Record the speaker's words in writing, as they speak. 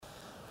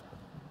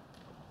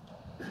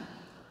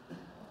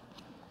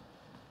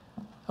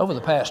Over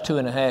the past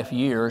 2.5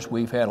 years,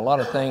 we've had a lot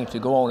of things to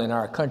go on in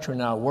our country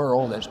and our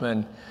world that's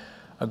been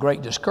a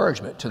great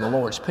discouragement to the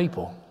Lord's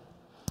people.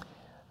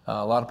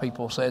 A lot of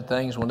people said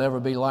things will never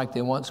be like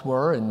they once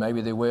were, and maybe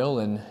they will,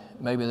 and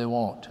maybe they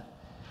won't.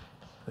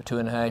 For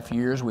 2.5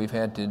 years, we've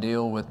had to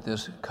deal with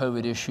this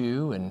COVID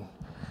issue and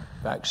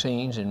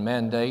vaccines and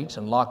mandates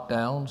and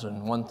lockdowns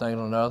and one thing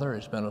or another.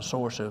 It's been a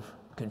source of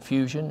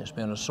confusion. It's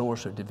been a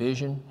source of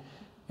division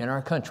in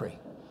our country.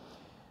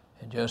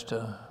 And just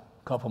a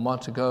couple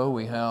months ago,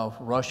 we have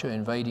Russia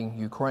invading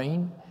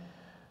Ukraine,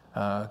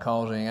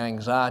 causing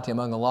anxiety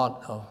among a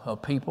lot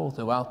of people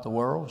throughout the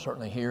world,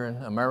 certainly here in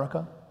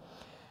America.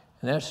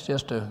 And that's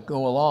just to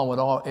go along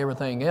with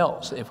everything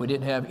else. If we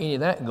didn't have any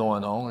of that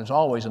going on, there's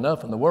always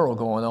enough in the world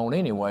going on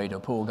anyway to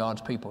pull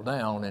God's people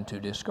down and to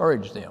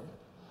discourage them.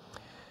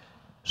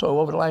 So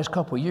over the last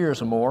couple of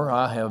years or more,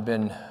 I have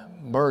been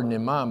burdened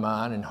in my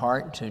mind and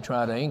heart to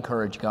try to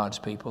encourage God's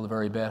people the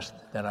very best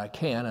that I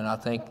can, and I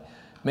think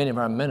many of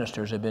our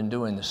ministers have been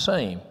doing the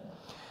same.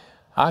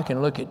 I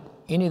can look at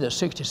any of the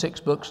 66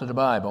 books of the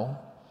Bible,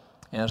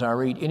 and as I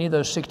read any of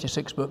those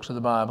 66 books of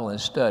the Bible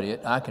and study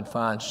it, I can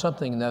find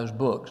something in those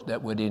books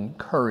that would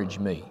encourage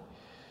me.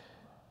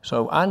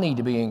 So I need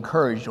to be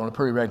encouraged on a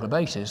pretty regular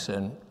basis,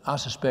 and I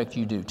suspect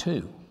you do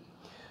too.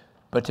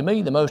 But to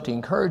me, the most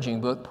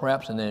encouraging book,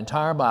 perhaps in the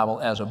entire Bible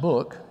as a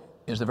book,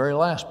 is the very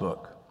last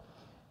book.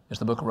 It's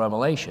the book of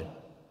Revelation.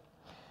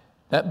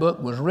 That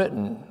book was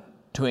written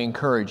to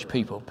encourage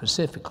people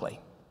specifically.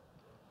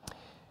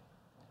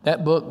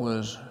 That book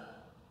was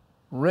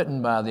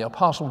written by the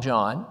Apostle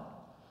John.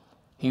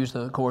 He was,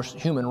 of course,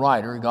 human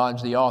writer.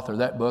 God's the author of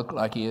that book,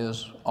 like he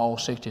is all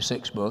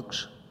 66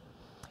 books.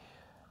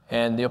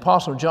 And the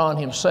Apostle John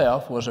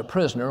himself was a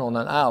prisoner on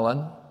an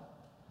island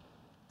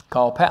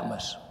called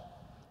Patmos.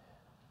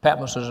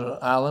 Patmos is an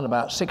island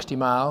about 60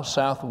 miles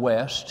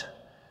southwest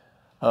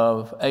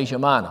of Asia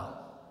Minor.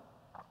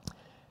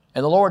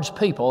 And the Lord's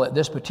people at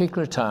this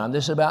particular time,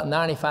 this is about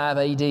 95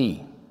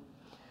 A.D.,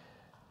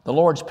 the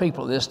Lord's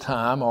people at this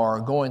time are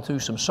going through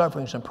some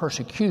sufferings and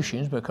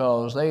persecutions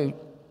because they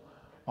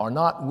are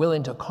not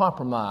willing to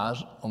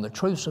compromise on the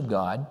truths of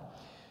God.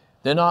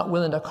 They're not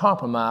willing to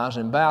compromise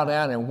and bow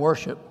down and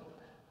worship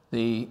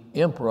the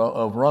emperor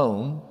of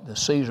Rome, the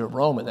Caesar of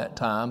Rome at that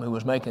time, who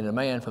was making a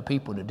demand for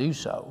people to do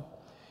so.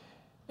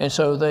 And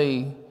so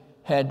they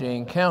had to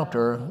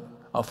encounter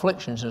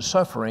afflictions and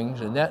sufferings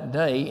in that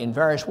day in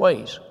various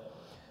ways.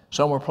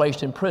 Some were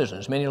placed in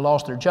prisons. Many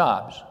lost their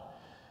jobs.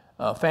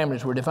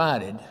 Families were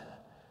divided.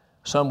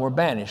 Some were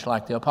banished,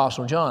 like the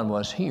Apostle John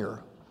was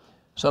here.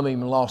 Some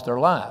even lost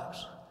their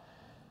lives.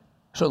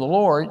 So the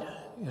Lord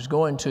is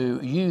going to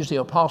use the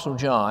Apostle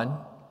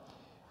John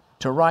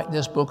to write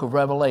this book of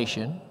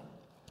Revelation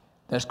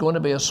that's going to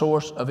be a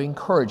source of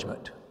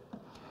encouragement.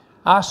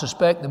 I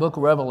suspect the book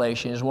of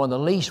Revelation is one of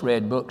the least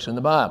read books in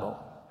the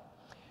Bible.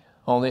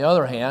 On the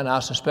other hand, I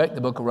suspect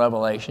the book of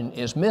Revelation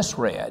is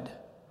misread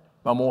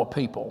by more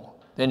people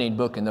than any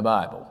book in the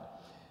Bible.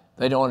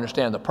 They don't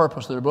understand the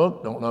purpose of the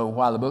book, don't know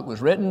why the book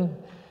was written.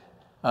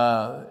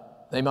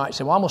 They might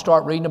say, well, I'm going to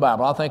start reading the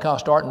Bible. I think I'll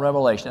start in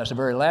Revelation. That's the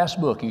very last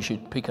book you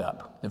should pick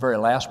up, the very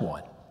last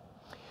one.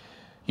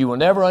 You will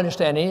never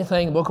understand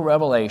anything in the book of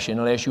Revelation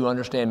unless you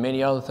understand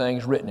many other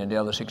things written in the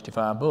other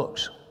 65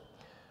 books.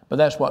 But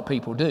that's what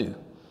people do.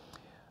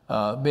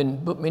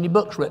 Been many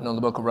books written on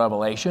the book of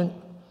Revelation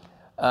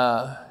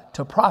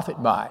to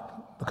profit by it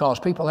because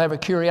people have a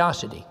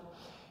curiosity.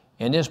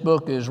 And this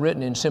book is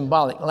written in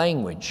symbolic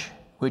language,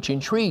 which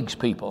intrigues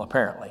people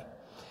apparently.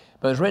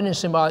 But it's written in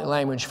symbolic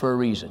language for a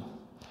reason.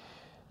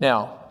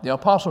 Now, the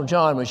Apostle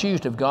John was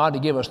used of God to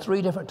give us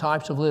 3 different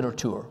types of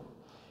literature.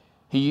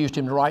 He used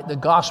him to write the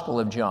Gospel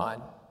of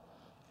John.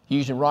 He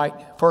used him to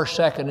write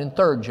 1st, 2nd, and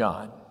 3rd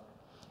John.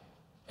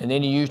 And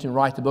then he used him to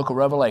write the book of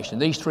Revelation.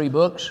 These 3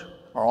 books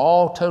are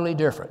all totally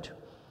different.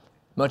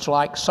 Much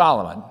like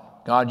Solomon.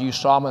 God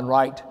used Solomon to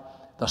write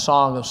the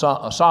Song of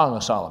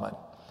Solomon.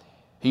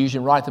 He used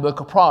him to write the book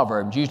of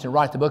Proverbs. He used him to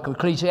write the book of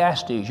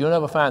Ecclesiastes. You'll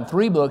never find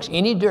 3 books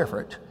any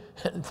different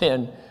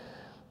than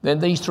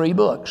these 3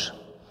 books.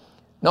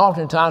 And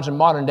oftentimes in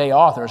modern day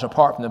authors,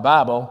 apart from the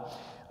Bible,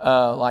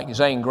 like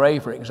Zane Grey,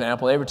 for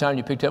example, every time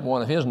you picked up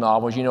one of his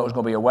novels, you know it was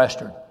going to be a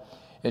Western.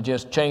 It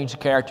just changed the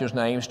characters'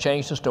 names,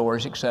 changed the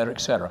stories, et cetera, et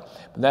cetera.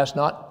 But that's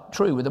not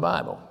true with the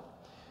Bible.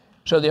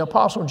 So the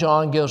Apostle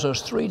John gives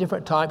us 3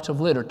 different types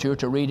of literature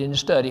to read and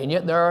study, and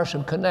yet there are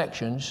some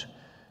connections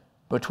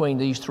between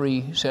these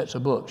 3 sets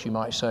of books, you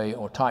might say,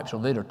 or types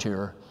of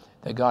literature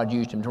that God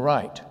used him to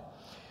write.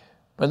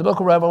 But in the book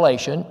of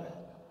Revelation,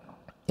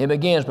 it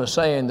begins by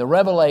saying the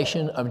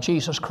revelation of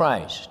Jesus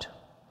Christ.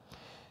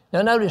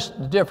 Now notice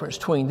the difference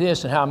between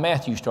this and how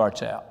Matthew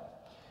starts out.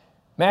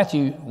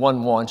 Matthew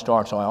 1:1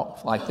 starts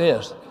out like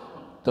this,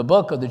 the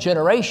book of the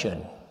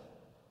generation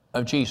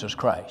of Jesus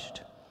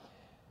Christ.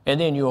 And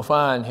then you'll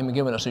find him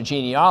giving us a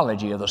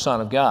genealogy of the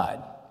Son of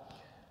God.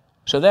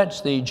 So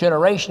that's the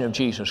generation of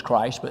Jesus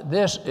Christ, but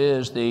this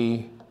is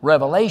the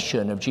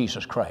revelation of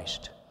Jesus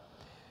Christ.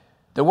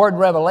 The word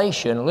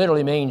revelation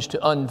literally means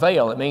to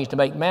unveil. It means to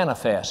make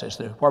manifest. It's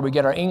where we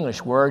get our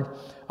English word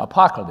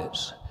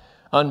apocalypse.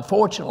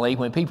 Unfortunately,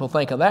 when people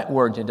think of that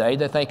word today,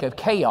 they think of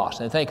chaos,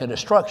 they think of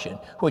destruction,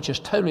 which is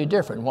totally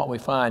different from what we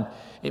find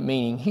it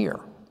meaning here.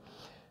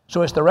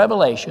 So it's the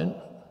revelation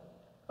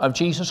of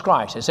Jesus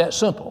Christ. It's that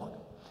simple.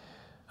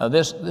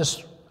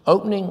 This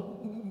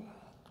opening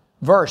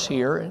verse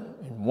here in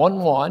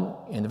 1:1,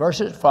 in the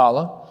verses that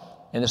follow,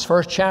 in this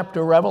first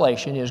chapter of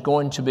Revelation is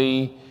going to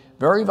be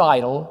very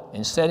vital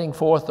in setting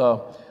forth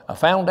a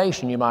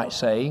foundation, you might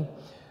say,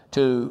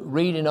 to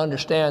read and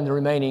understand the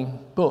remaining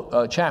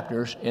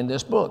chapters in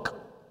this book.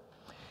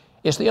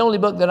 It's the only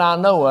book that I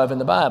know of in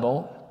the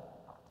Bible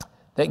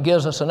that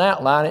gives us an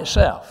outline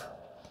itself.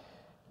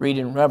 Read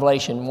in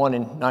Revelation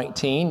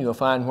 1:19, you'll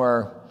find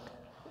where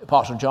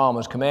Apostle John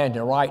was commanded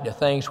to write the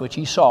things which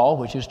he saw,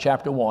 which is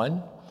chapter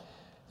 1,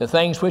 the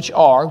things which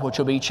are, which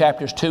will be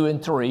chapters 2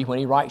 and 3, when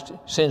he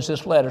sends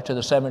this letter to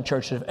the 7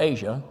 churches of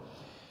Asia,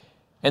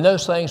 and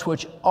those things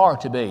which are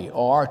to be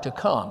or are to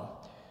come,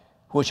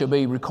 which will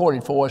be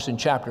recorded for us in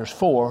chapters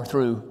 4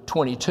 through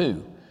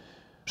 22.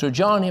 So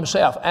John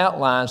himself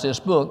outlines this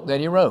book that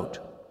he wrote.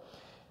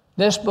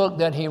 This book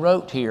that he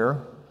wrote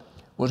here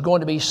was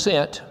going to be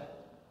sent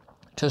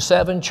to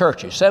 7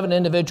 churches, 7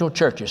 individual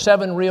churches,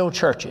 7 real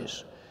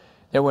churches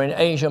that were in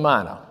Asia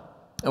Minor.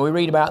 And we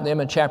read about them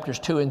in chapters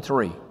 2 and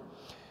 3.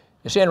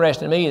 It's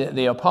interesting to me that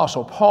the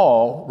Apostle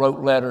Paul wrote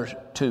letters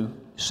to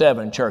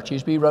 7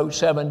 churches, but he wrote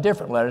 7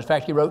 different letters. In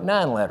fact, he wrote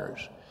 9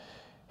 letters.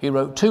 He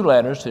wrote 2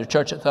 letters to the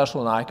church at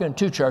Thessalonica and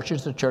 2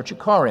 churches to the church at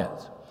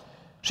Corinth.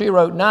 So he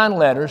wrote 9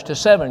 letters to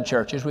 7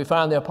 churches. We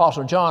find the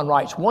Apostle John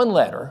writes 1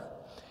 letter.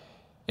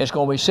 It's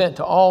going to be sent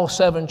to all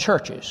 7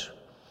 churches.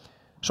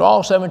 So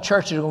all 7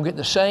 churches are going to get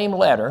the same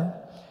letter,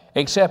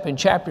 except in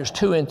chapters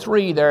 2 and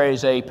 3, there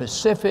is a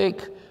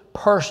specific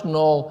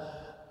personal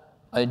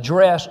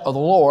address of the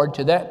Lord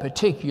to that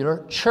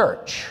particular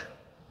church.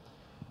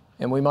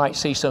 And we might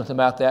see something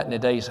about that in the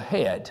days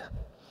ahead.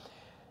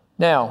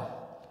 Now,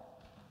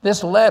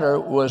 this letter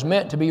was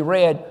meant to be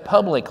read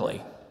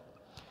publicly.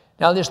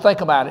 Now, just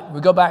think about it.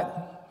 We go back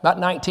about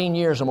 1900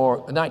 years or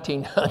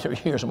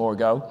more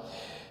ago,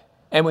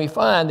 and we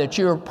find that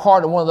you're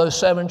part of one of those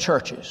 7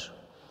 churches.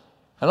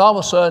 And all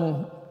of a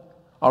sudden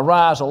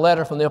arrives a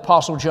letter from the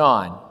Apostle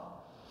John.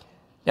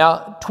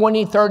 Now,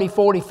 20, 30,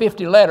 40,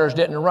 50 letters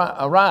didn't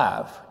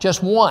arrive,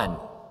 just 1.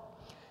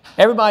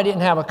 Everybody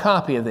didn't have a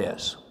copy of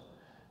this.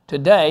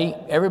 Today,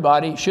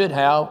 everybody should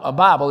have a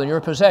Bible in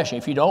your possession.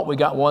 If you don't, we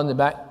got one in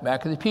the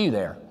back of the pew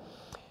there.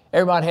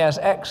 Everybody has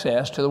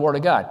access to the Word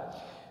of God.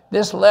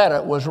 This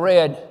letter was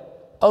read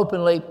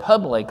openly,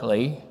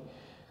 publicly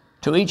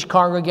to each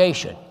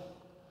congregation.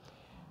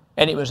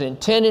 And it was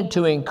intended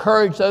to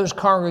encourage those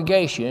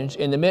congregations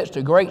in the midst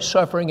of great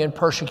suffering and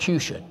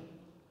persecution.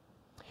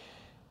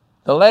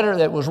 The letter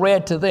that was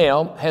read to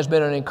them has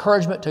been an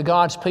encouragement to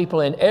God's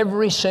people in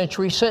every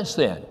century since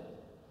then.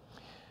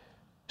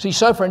 See,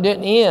 suffering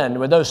didn't end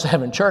with those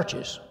 7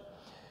 churches.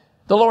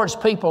 The Lord's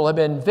people have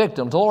been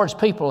victims. The Lord's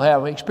people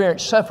have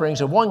experienced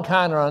sufferings of one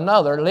kind or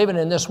another living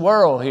in this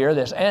world here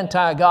that's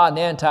anti-God and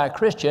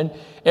anti-Christian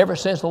ever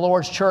since the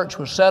Lord's church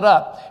was set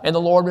up and the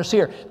Lord was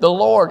here. The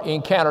Lord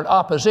encountered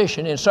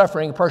opposition and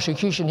suffering and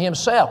persecution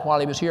himself while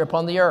he was here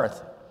upon the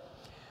earth.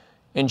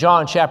 In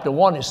John chapter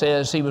 1 it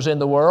says, he was in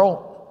the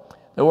world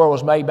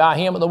was made by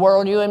him, but the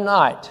world knew him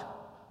not.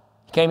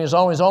 He came his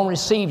own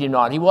received him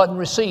not. He wasn't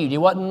received, he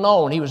wasn't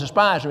known, he was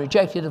despised and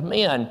rejected of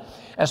men.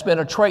 That's been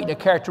a trait and a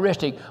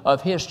characteristic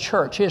of his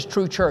church, his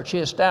true church he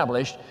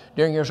established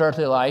during his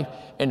earthly life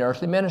and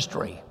earthly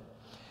ministry.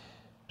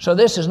 So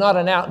this is not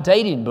an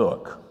outdated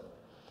book.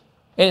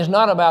 It is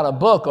not about a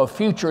book of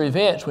future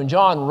events. When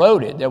John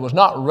wrote it, that was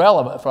not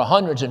relevant for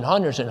hundreds and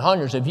hundreds and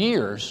hundreds of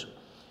years.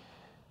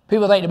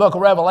 People think the book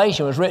of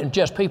Revelation was written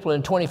just people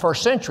in the 21st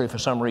century for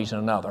some reason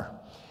or another.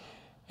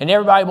 And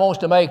everybody wants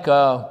to make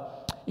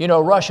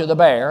Russia the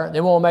bear.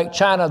 They want to make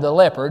China the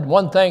leopard,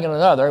 one thing and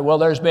another. Well,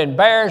 there's been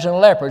bears and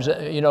leopards,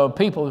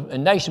 people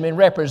and nations been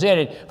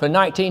represented for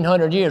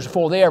 1900 years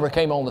before they ever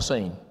came on the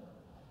scene.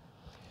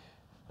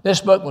 This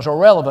book was a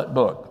relevant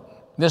book.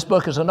 This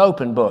book is an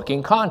open book,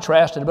 in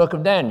contrast to the book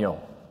of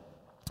Daniel.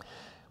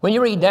 When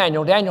you read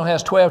Daniel, Daniel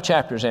has 12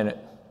 chapters in it.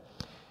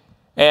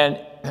 And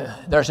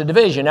there's a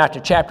division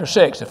after chapter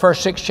 6. The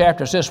first 6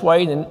 chapters this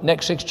way, the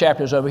next 6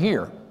 chapters over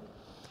here.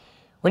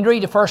 When you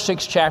read the first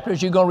 6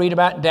 chapters, you're going to read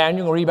about Daniel,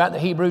 you're going to read about the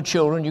Hebrew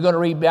children, you're going to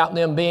read about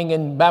them being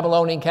in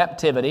Babylonian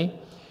captivity,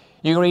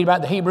 you're going to read about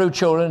the Hebrew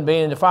children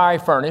being in the fiery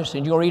furnace,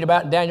 and you're going to read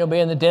about Daniel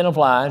being in the den of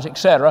lions,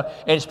 etc.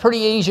 And it's pretty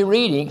easy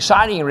reading,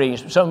 exciting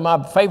reading, some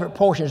of my favorite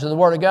portions of the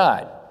Word of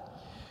God.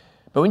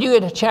 But when you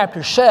get to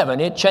chapter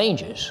 7, it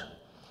changes.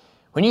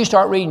 When you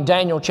start reading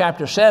Daniel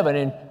chapter 7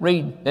 and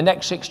read the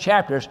next 6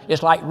 chapters,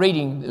 it's like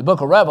reading the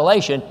book of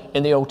Revelation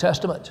in the Old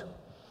Testament.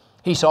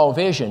 He saw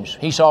visions,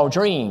 he saw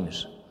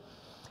dreams.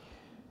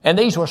 And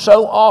these were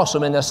so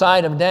awesome in the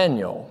sight of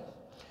Daniel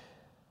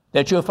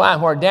that you'll find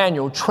where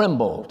Daniel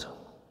trembled.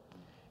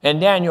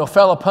 And Daniel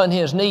fell upon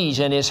his knees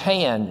and his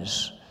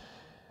hands.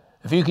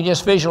 If you can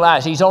just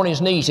visualize, he's on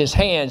his knees, his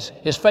hands,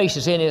 his face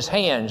is in his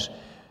hands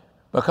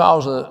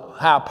because of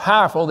how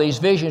powerful these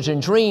visions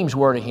and dreams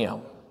were to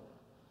him.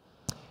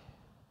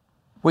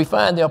 We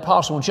find the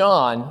Apostle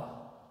John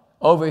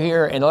over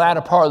here in the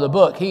latter part of the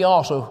book, he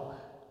also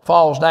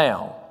falls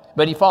down.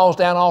 But he falls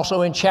down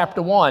also in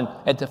chapter 1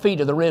 at the feet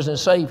of the risen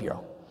Savior.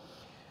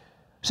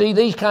 See,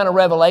 these kind of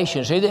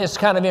revelations, this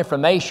kind of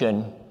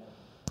information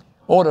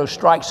ought to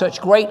strike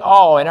such great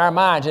awe in our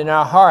minds and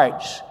our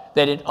hearts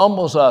that it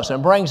humbles us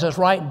and brings us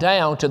right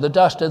down to the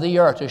dust of the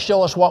earth to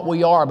show us what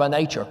we are by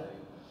nature.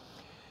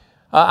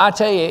 I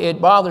tell you,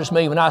 it bothers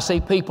me when I see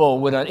people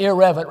with an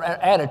irreverent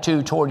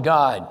attitude toward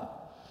God.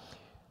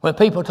 When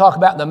people talk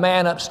about the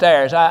man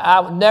upstairs, I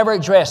would never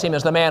address him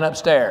as the man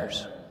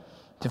upstairs.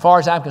 As far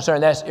as I'm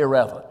concerned, that's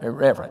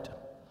irreverent.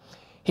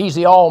 He's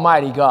the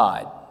Almighty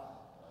God.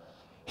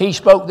 He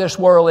spoke this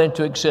world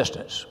into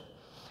existence.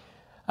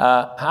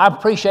 I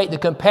appreciate the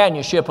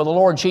companionship of the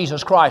Lord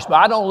Jesus Christ, but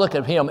I don't look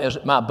at him as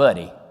my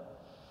buddy.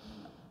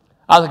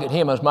 I look at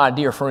him as my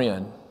dear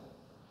friend.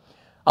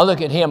 I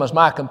look at him as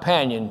my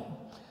companion,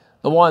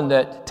 the one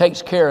that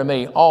takes care of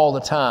me all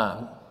the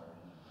time.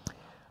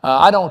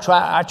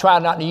 I try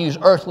not to use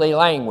earthly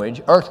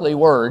language, earthly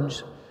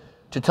words,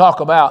 to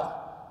talk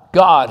about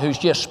God who's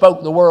just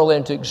spoke the world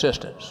into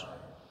existence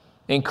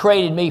and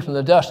created me from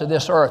the dust of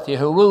this earth,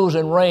 who rules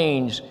and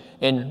reigns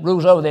and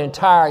rules over the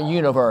entire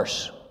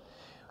universe.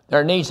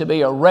 There needs to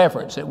be a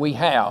reverence that we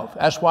have.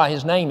 That's why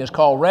his name is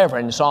called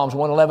Reverend in Psalms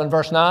 111,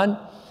 verse 9.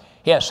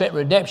 He has sent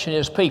redemption to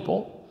his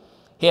people.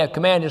 He hath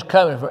commanded his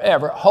covenant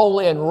forever.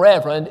 Holy and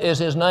reverend is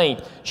his name.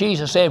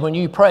 Jesus said, when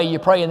you pray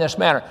in this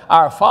manner.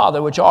 Our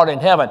Father, which art in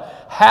heaven,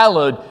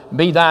 hallowed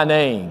be thy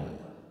name.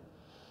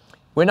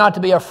 We're not to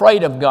be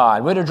afraid of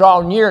God. We're to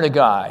draw near to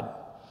God.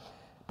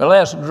 But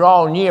let us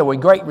draw near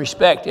with great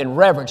respect and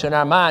reverence in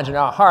our minds and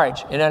our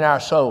hearts and in our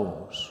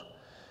souls.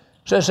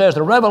 So it says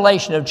the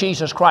revelation of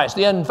Jesus Christ,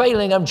 the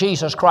unveiling of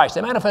Jesus Christ,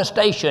 the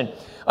manifestation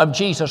of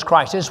Jesus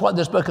Christ. This is what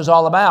this book is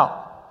all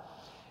about.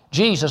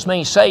 Jesus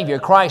means Savior.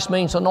 Christ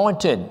means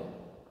anointed.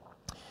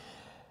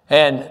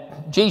 And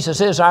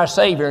Jesus is our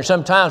Savior. And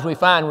sometimes we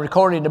find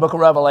recorded in the book of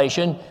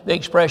Revelation the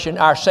expression,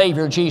 our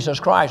Savior Jesus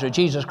Christ, or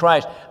Jesus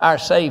Christ, our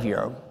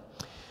Savior.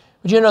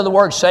 But you know the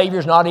word Savior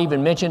is not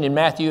even mentioned in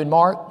Matthew and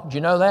Mark? Did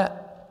you know that?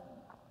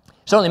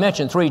 It's only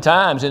mentioned 3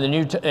 times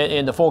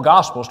in the 4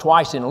 Gospels,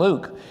 twice in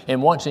Luke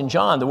and once in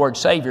John, the word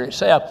Savior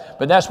itself.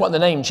 But that's what the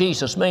name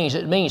Jesus means.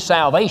 It means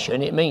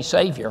salvation. It means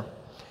Savior.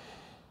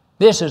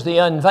 This is the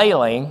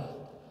unveiling,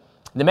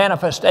 the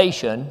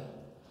manifestation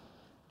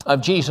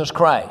of Jesus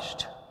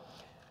Christ.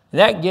 And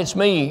that gets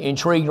me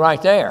intrigued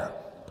right there.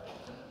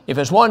 If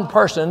there's one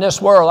person in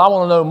this world I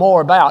want to know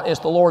more about, it's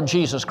the Lord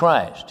Jesus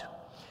Christ.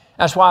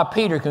 That's why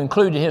Peter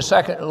concluded his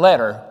second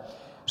letter.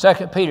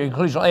 2 Peter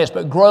concludes on this,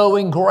 but grow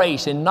in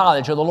grace and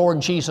knowledge of the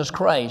Lord Jesus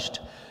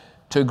Christ.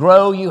 To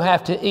grow, you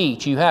have to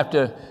eat, you have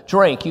to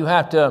drink, you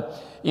have to,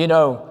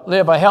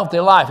 live a healthy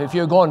life if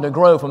you're going to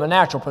grow from a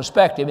natural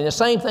perspective. And the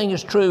same thing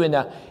is true in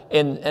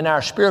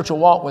our spiritual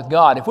walk with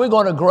God. If we're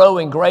going to grow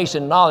in grace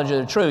and knowledge of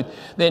the truth,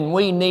 then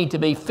we need to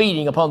be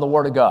feeding upon the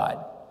Word of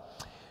God.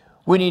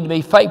 We need to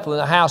be faithful in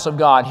the house of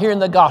God, hearing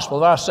the gospel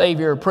of our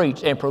Savior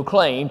preached and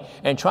proclaimed,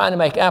 and trying to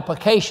make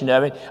application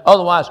of it.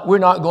 Otherwise, we're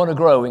not going to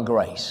grow in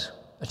grace.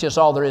 That's just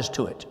all there is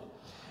to it.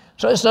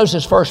 So let's notice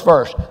this first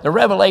verse. The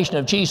revelation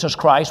of Jesus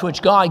Christ,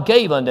 which God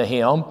gave unto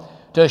him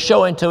to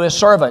show unto his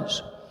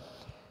servants.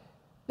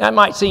 That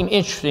might seem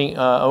interesting,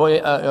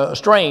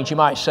 strange, you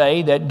might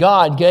say, that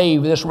God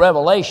gave this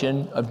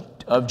revelation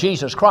of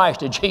Jesus Christ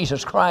to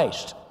Jesus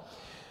Christ.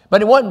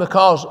 But it wasn't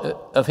because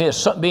of his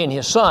son, being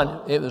his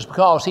son. It was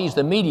because he's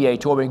the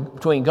mediator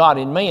between God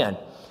and man.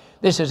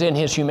 This is in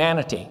his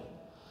humanity.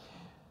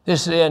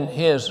 This is in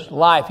his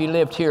life. He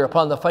lived here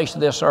upon the face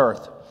of this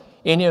earth.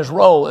 In his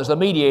role as the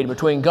mediator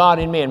between God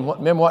and men.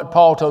 Remember what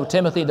Paul told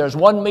Timothy? There's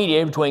one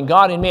mediator between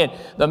God and men,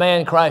 the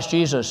man Christ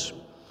Jesus.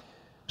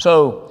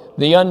 So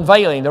the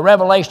unveiling, the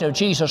revelation of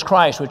Jesus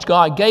Christ, which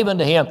God gave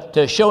unto him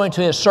to show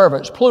unto his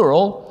servants,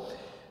 plural,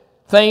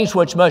 things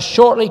which must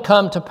shortly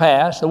come to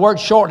pass. The word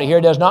shortly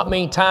here does not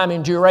mean time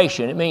and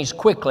duration. It means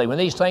quickly. When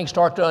these things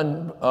start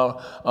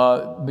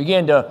to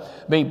begin to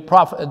be,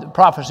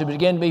 prophecy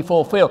begin to be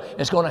fulfilled,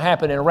 it's going to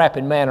happen in a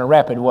rapid manner,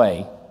 rapid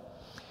way.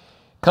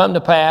 Come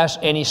to pass,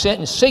 and he sent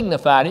and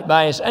signified it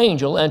by his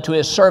angel unto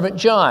his servant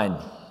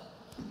John.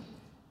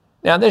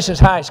 Now this is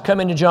how it's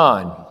coming to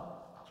John.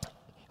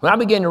 When I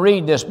begin to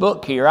read this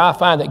book here, I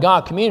find that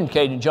God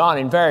communicated to John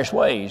in various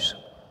ways.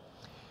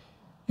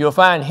 You'll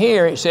find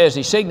here it says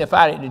he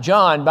signified it to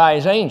John by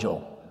his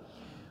angel.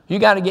 You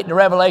got to get to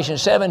Revelation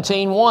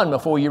 17:1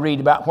 before you read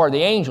about where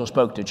the angel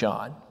spoke to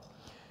John.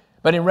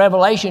 But in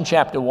Revelation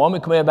chapter 1, we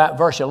come in about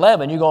verse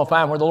 11, you're going to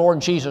find where the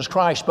Lord Jesus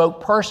Christ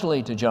spoke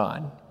personally to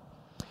John.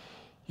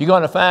 You're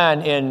going to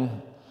find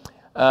in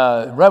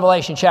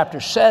Revelation chapter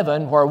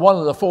 7 where one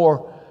of the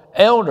 4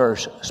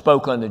 elders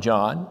spoke unto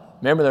John.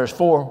 Remember there's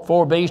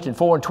four beasts and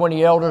 4 and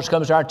 20 elders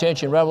comes to our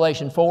attention in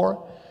Revelation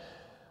 4.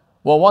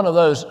 Well, one of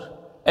those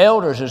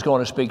elders is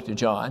going to speak to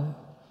John.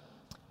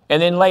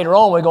 And then later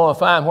on, we're going to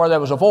find where there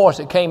was a voice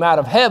that came out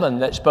of heaven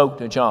that spoke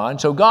to John.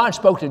 So God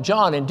spoke to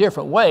John in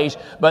different ways,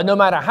 but no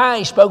matter how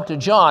he spoke to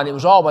John, it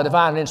was all by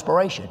divine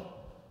inspiration.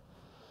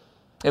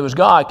 It was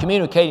God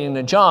communicating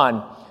to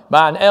John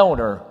by an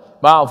elder,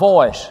 by a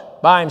voice,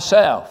 by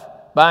himself,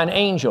 by an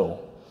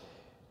angel.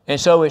 And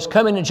so it's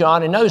coming to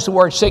John, and notice the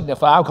word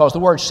signify, because the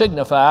word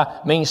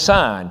signify means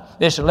sign.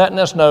 This is letting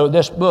us know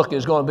this book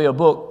is going to be a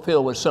book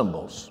filled with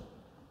symbols.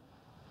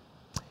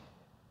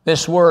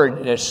 This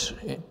word that's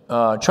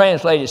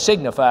translated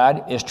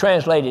signified is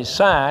translated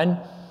sign,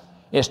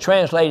 is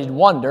translated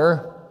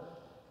wonder,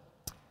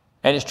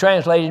 and it's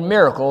translated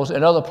miracles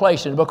in other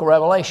places in the book of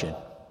Revelation.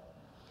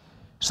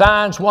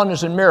 Signs,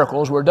 wonders, and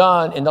miracles were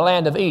done in the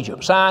land of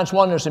Egypt. Signs,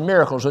 wonders, and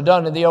miracles were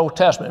done in the Old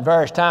Testament in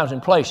various times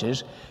and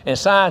places. And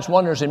signs,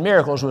 wonders, and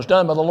miracles was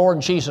done by the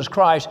Lord Jesus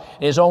Christ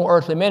in his own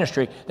earthly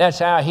ministry. That's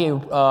how he,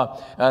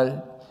 one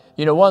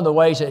of the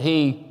ways that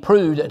he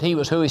proved that he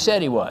was who he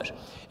said he was.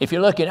 If you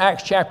look in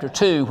Acts chapter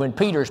 2, when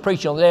Peter is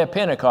preaching on the day of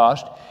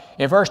Pentecost,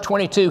 in verse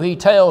 22, he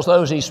tells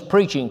those he's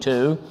preaching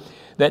to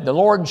that the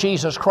Lord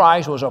Jesus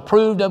Christ was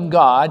approved of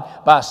God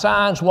by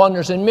signs,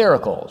 wonders, and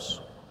miracles.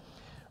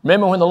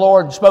 Remember when the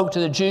Lord spoke to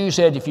the Jews,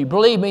 said, if you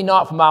believe me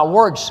not for my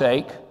words'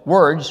 sake,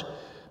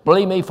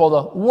 believe me for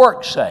the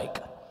work's sake.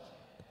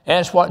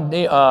 And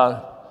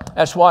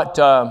that's what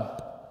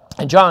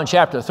in John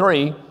chapter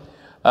 3,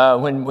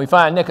 when we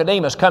find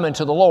Nicodemus coming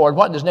to the Lord,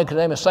 what does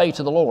Nicodemus say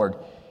to the Lord?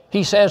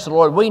 He says to the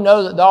Lord, we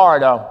know that thou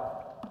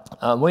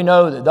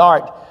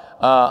art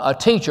a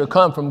teacher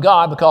come from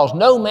God, because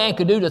no man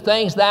could do the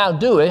things thou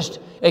doest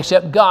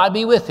except God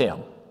be with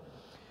him.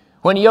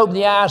 When he opened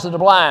the eyes of the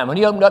blind, when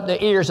he opened up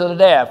the ears of the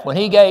deaf, when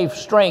he gave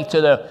strength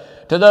to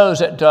those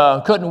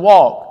that couldn't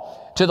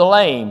walk, to the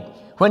lame,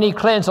 when he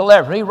cleansed the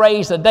leper, he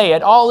raised the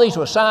dead, all these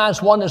were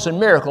signs, wonders, and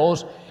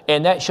miracles,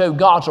 and that showed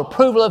God's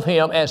approval of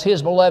him as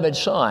his beloved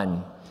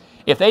Son.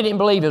 If they didn't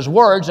believe his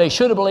words, they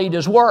should have believed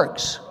his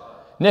works.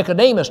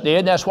 Nicodemus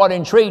did. That's what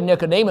intrigued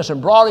Nicodemus and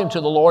brought him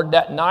to the Lord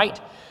that night.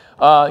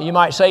 You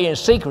might say in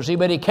secrecy,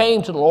 but he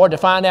came to the Lord to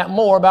find out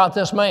more about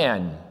this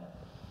man.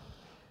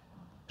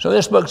 So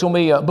this book's going to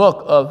be a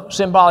book of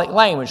symbolic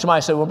language.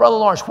 Somebody said, well, Brother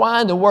Lawrence, why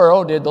in the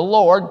world did the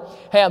Lord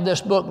have this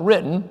book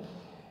written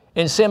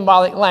in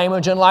symbolic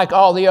language unlike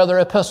all the other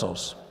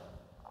epistles?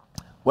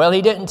 Well,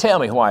 he didn't tell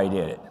me why he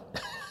did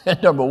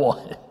it, number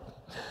one.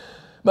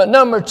 But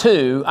number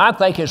two, I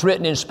think it's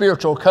written in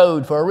spiritual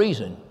code for a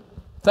reason.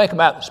 Think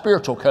about the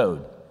spiritual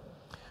code.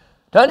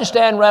 To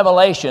understand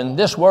Revelation,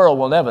 this world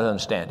will never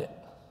understand it.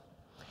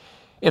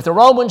 If the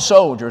Roman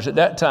soldiers at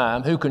that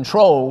time who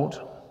controlled,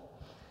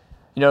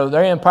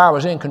 their empire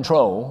was in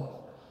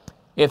control,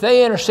 if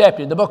they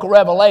intercepted the book of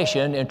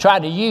Revelation and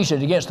tried to use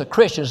it against the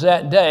Christians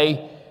that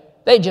day,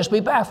 they'd just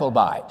be baffled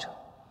by it.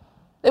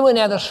 They wouldn't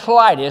have the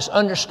slightest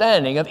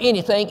understanding of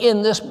anything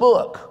in this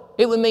book.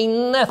 It would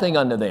mean nothing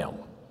unto them.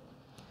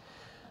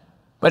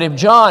 But if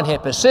John had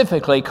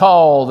specifically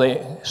called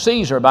the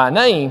Caesar by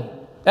name,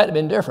 that would have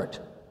been different.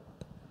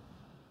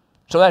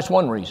 So that's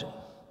one reason.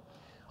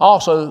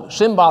 Also,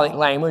 symbolic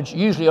language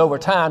usually over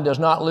time does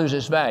not lose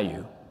its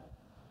value.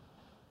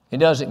 It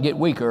doesn't get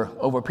weaker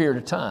over a period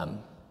of time.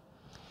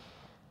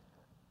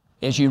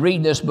 As you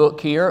read this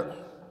book here,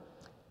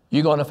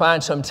 you're going to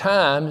find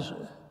sometimes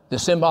the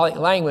symbolic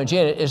language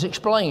in it is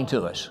explained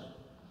to us.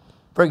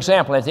 For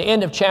example, at the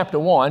end of chapter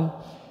 1,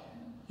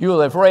 you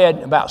will have read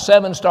about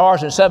 7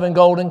 stars and 7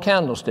 golden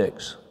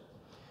candlesticks.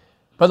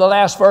 But the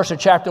last verse of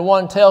chapter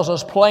 1 tells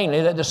us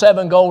plainly that the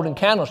 7 golden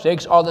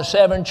candlesticks are the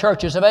 7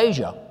 churches of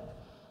Asia.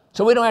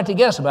 So we don't have to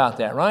guess about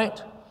that, right?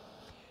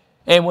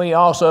 And we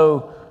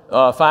also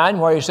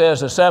find where he says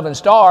the 7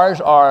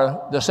 stars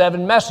are the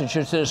 7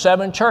 messengers to the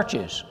 7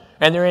 churches.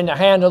 And they're in the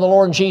hand of the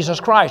Lord Jesus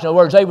Christ. In other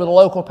words, they were the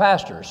local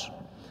pastors.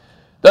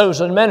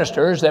 Those are the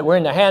ministers that were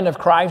in the hand of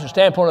Christ, from the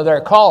standpoint of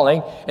their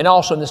calling, and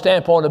also in the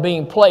standpoint of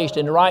being placed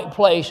in the right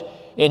place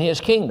in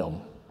his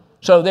kingdom.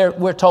 So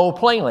we're told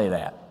plainly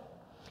that.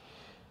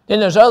 Then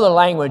there's other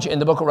language in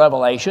the book of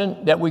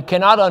Revelation that we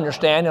cannot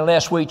understand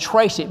unless we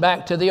trace it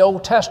back to the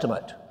Old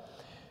Testament.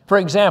 For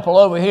example,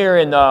 over here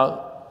in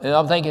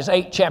I think it's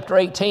chapter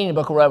 18 in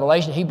the book of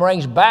Revelation, he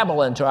brings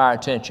Babylon to our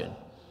attention.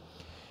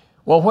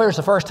 Well, where's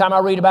the first time I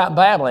read about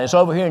Babylon? It's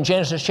over here in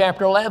Genesis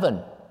chapter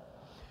 11.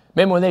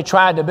 Remember when they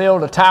tried to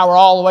build a tower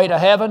all the way to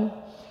heaven?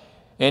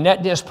 And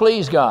that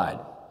displeased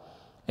God.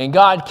 And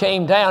God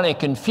came down and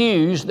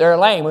confused their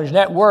language. And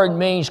that word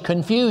means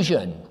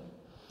confusion.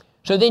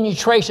 So then you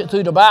trace it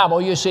through the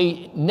Bible, you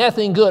see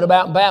nothing good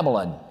about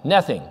Babylon.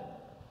 Nothing.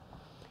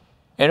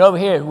 And over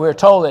here we're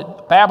told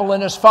that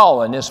Babylon is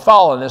fallen, is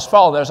fallen, is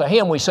fallen. There's a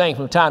hymn we sing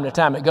from time to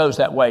time that goes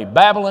that way.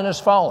 Babylon is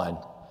fallen.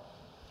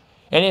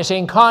 And it's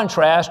in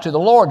contrast to the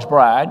Lord's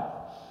bride.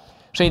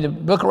 See, the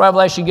book of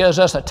Revelation gives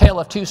us a tale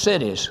of 2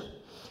 cities.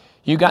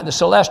 You've got the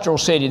celestial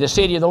city, the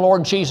city of the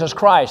Lord Jesus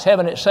Christ,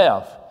 heaven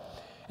itself.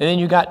 And then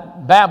you've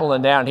got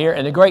Babylon down here,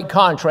 and the great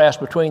contrast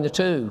between the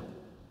two.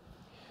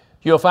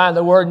 You'll find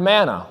the word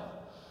manna.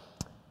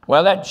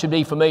 Well, that should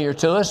be familiar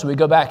to us. We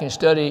go back and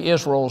study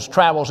Israel's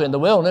travels in the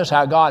wilderness,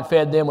 how God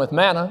fed them with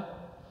manna.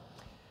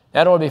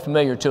 That ought to be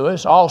familiar to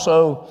us.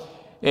 Also,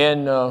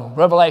 in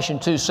Revelation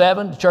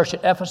 2:7, the church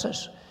at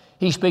Ephesus,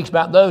 he speaks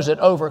about those that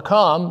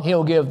overcome,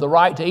 he'll give the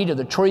right to eat of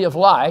the tree of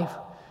life,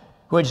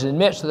 which is in the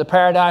midst of the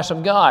paradise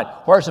of God.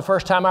 Where's the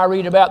first time I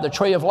read about the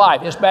tree of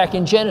life? It's back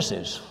in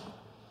Genesis.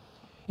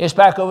 It's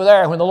back over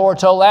there when the Lord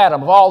told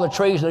Adam of all the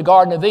trees of the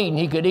Garden of Eden,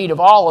 he could eat of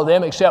all of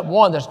them except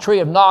one, that's the tree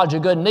of knowledge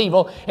of good and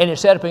evil, and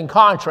it's set up in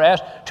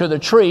contrast to the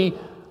tree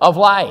of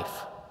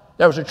life.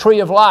 There was a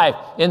tree of life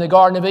in the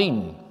Garden of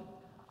Eden.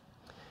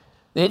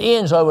 It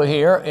ends over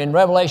here in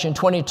Revelation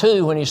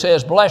 22 when he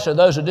says, blessed are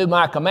those who do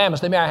my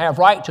commandments, they may have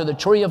right to the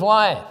tree of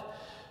life.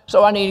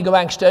 So I need to go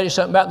back and study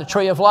something about the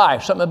tree of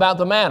life, something about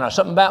the manna,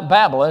 something about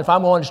Babylon, if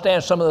I'm going to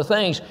understand some of the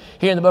things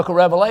here in the book of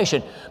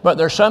Revelation. But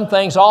there's some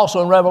things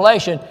also in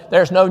Revelation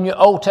there's no New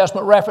Old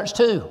Testament reference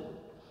to.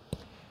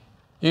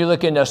 You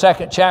look in the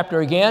second chapter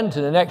again to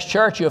the next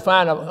church, you'll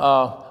find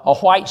a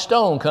white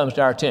stone comes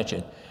to our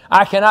attention.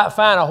 I cannot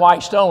find a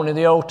white stone in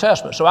the Old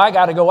Testament, so I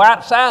got to go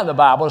outside the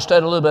Bible and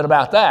study a little bit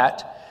about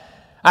that.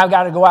 I've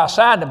got to go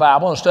outside the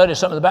Bible and study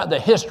something about the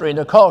history and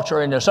the culture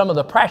and some of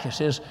the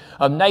practices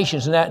of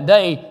nations in that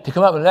day to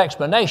come up with an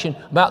explanation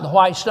about the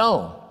white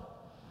stone.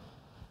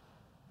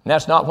 And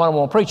that's not what I'm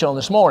going to preach on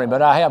this morning,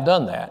 but I have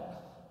done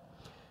that.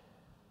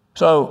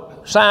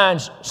 So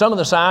signs, some of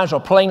the signs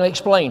are plainly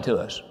explained to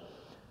us.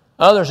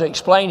 Others are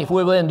explained if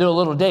we will then do a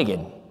little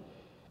digging,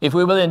 if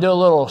we will then do a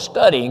little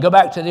study and go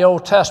back to the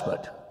Old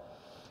Testament.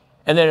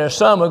 And then there's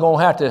some we're going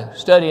to have to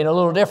study in a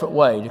little different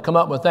way to come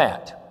up with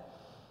that.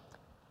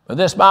 But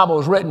this Bible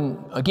was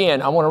written,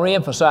 again, I want to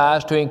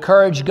reemphasize, to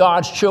encourage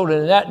God's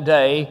children in that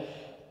day.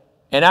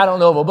 And I don't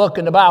know of a book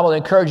in the Bible that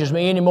encourages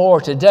me any more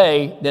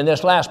today than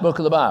this last book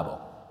of the Bible.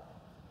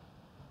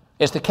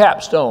 It's the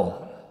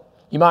capstone,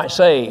 you might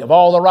say, of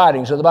all the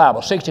writings of the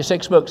Bible.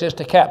 66 books, it's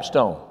the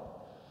capstone.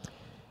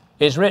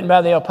 It's written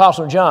by the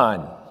Apostle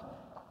John,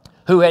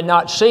 who had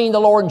not seen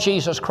the Lord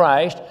Jesus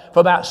Christ for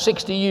about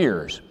 60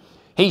 years.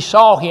 He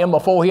saw him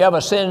before he ever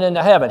ascended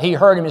into heaven. He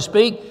heard him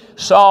speak,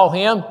 saw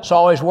him,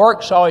 saw his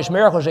work, saw his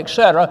miracles,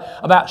 etc.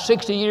 About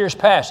 60 years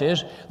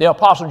passes. The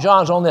Apostle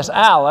John's on this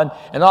island,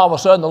 and all of a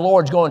sudden the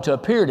Lord's going to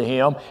appear to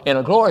him in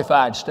a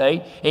glorified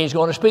state, and he's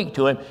going to speak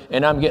to him,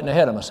 and I'm getting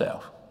ahead of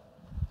myself.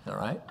 All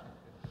right?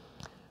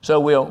 So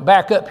we'll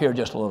back up here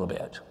just a little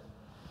bit.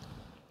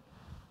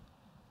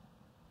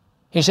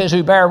 He says,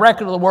 who bear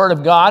record of the word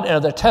of God and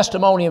of the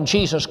testimony of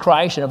Jesus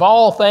Christ and of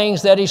all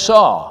things that he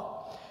saw.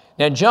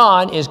 Now,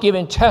 John is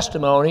giving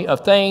testimony of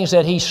things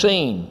that he's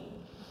seen.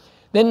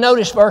 Then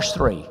notice verse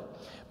 3.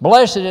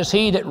 Blessed is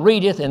he that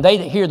readeth, and they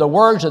that hear the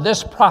words of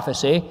this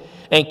prophecy,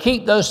 and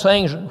keep those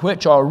things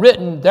which are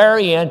written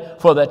therein,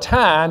 for the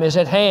time is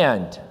at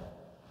hand.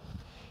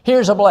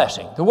 Here's a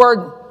blessing. The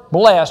word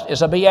blessed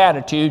is a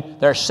beatitude.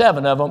 There are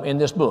 7 of them in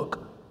this book.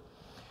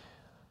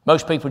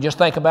 Most people just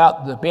think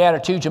about the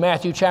Beatitudes of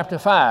Matthew chapter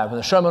 5 and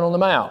the Sermon on the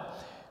Mount,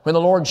 when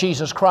the Lord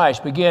Jesus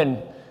Christ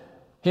began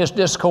his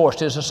discourse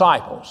to his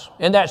disciples.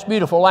 And that's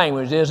beautiful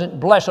language, isn't it?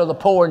 Blessed are the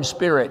poor in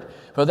spirit,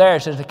 for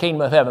theirs is the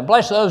kingdom of heaven.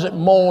 Blessed are those that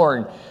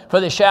mourn, for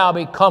they shall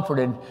be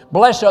comforted.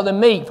 Blessed are the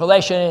meek, for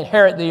they shall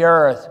inherit the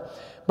earth.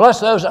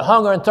 Blessed are those that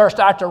hunger and thirst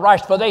after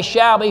righteousness, for they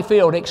shall be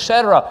filled,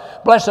 etc.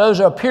 Blessed are those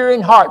that are pure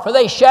in heart, for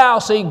they shall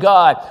see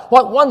God.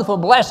 What wonderful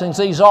blessings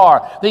these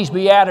are, these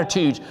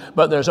Beatitudes.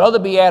 But there's other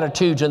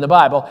Beatitudes in the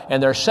Bible,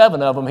 and there's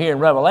 7 of them here in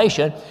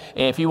Revelation.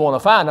 And if you want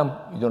to find them,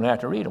 you're going to have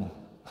to read them.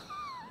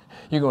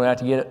 You're going to have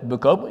to get a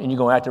book open, and you're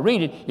going to have to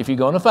read it if you're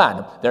going to find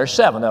them. There are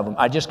 7 of them.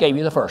 I just gave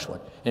you the first one.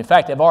 In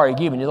fact, I've already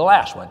given you the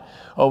last one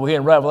over here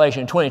in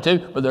Revelation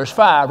 22, but there's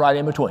 5 right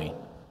in between.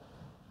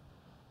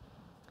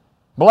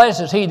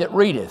 Blessed is he that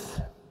readeth.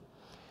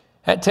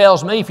 That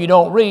tells me if you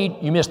don't read,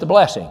 you miss the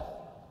blessing.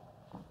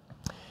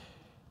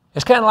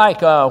 It's kind of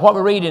like what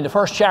we read in the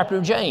first chapter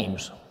of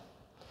James.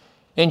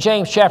 In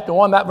James chapter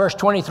 1, about verse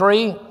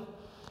 23,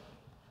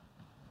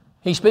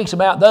 he speaks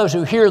about those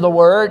who hear the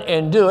word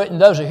and do it,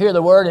 and those who hear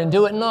the word and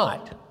do it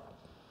not.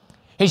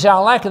 He said, I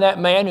liken that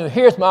man who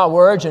heareth my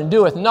words and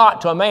doeth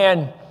not to a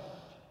man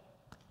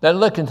that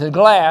looketh into the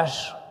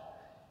glass,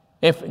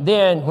 if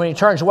then when he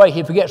turns away,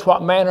 he forgets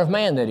what manner of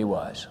man that he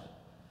was.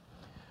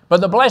 But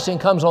the blessing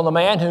comes on the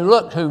man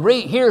who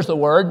hears the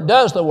word,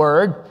 does the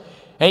word,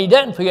 and he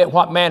doesn't forget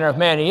what manner of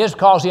man he is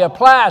because he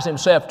applies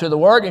himself to the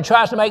word and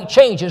tries to make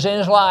changes in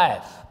his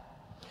life.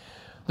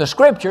 The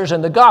Scriptures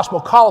and the gospel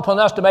call upon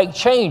us to make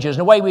changes in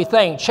the way we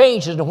think,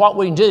 changes in what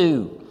we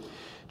do,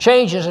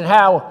 changes in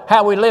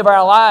how we live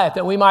our life,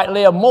 that we might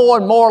live more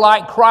and more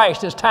like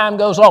Christ as time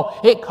goes on.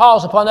 It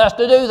calls upon us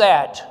to do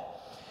that.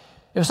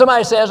 If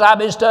somebody says, I've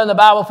been studying the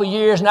Bible for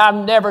years and I've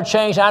never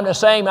changed, I'm the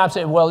same, I'm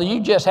saying, well, you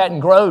just hadn't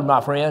grown,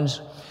 my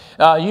friends.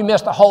 You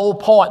missed the whole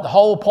point. The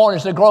whole point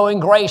is to grow in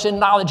grace and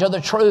knowledge of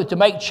the truth, to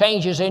make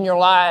changes in your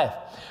life.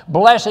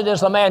 Blessed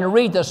is the man who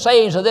reads the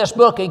sayings of this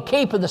book and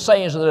keepeth the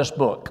sayings of this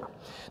book.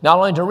 Not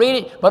only to read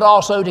it, but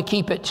also to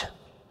keep it.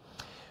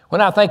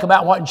 When I think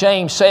about what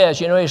James says,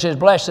 he says,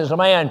 blessed is the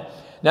man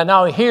that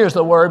not only hears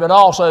the word, but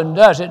also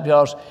does it.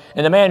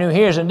 And the man who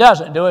hears and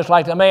doesn't do it is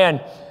like the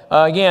man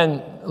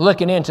again,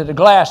 looking into the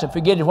glass and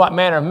forgetting what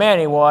manner of man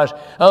he was. In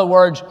other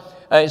words,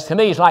 to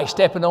me, it's like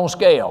stepping on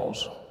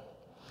scales.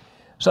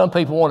 Some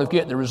people want to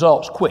get the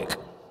results quick.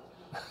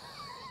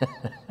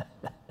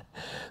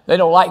 They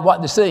don't like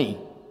what they see.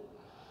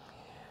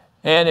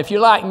 And if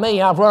you're like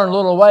me, I've learned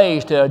little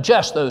ways to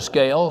adjust those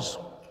scales.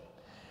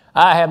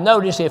 I have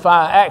noticed if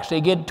I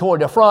actually get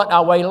toward the front,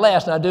 I weigh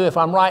less than I do if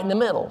I'm right in the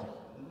middle.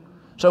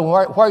 So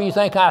where do you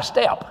think I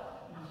step?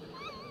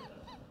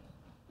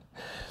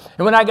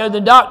 And when I go to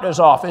the doctor's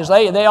office,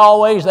 they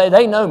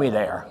know me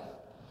there.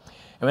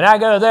 And when I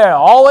go there, I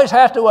always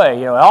have to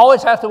weigh, I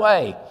always have to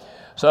weigh.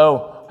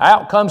 So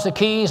out comes the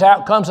keys,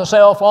 out comes the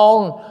cell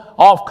phone,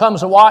 off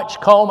comes the watch,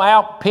 comb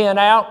out, pin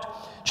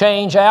out,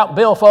 change out,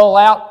 billfold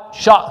out,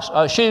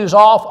 shoes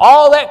off.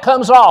 All that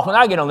comes off when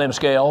I get on them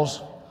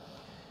scales.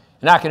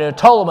 And I could have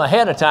told them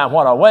ahead of time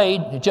what I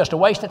weighed. It's just a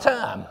waste of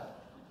time.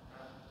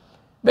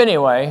 But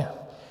anyway,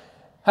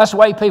 that's the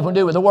way people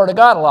do with the Word of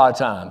God a lot of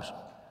times.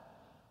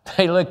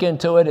 They look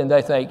into it and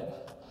they think,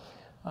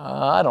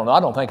 I don't know, I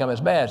don't think I'm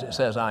as bad as it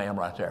says I am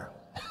right there.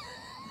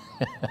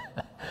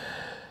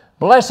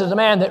 Blessed is the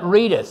man that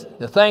readeth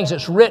the things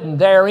that's written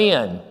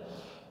therein.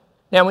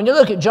 Now, when you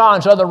look at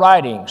John's other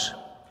writings,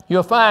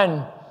 you'll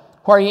find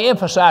where he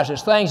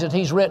emphasizes things that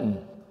he's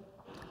written.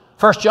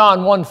 1 John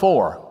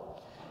 1:4.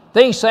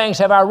 These things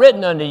have I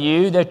written unto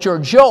you, that your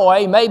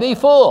joy may be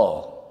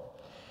full.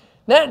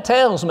 That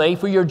tells me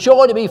for your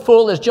joy to be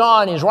full, as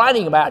John is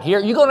writing about here,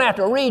 you're going to have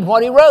to read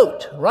what he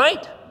wrote,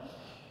 right?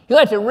 You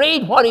have to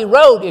read what he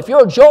wrote if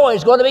your joy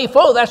is going to be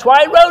full. That's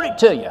why he wrote it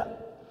to you.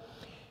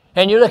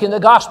 And you look in the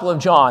Gospel of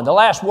John, the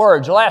last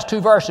words, the last 2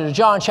 verses of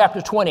John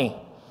chapter 20.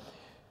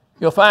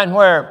 You'll find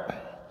where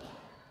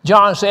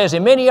John says,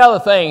 and many other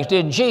things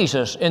did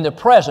Jesus in the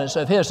presence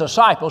of his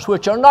disciples,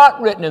 which are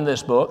not written in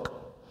this book.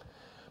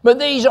 But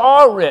these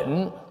are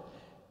written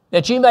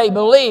that you may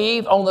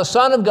believe on the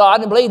Son of God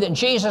and believe that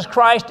Jesus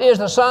Christ is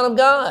the Son of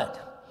God.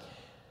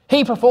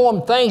 He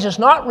performed things that's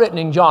not written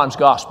in John's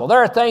Gospel. There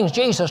are things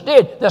Jesus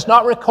did that's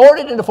not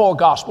recorded in the 4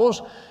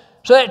 Gospels.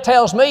 So that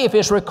tells me if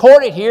it's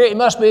recorded here, it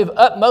must be of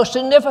utmost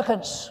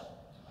significance.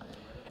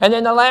 And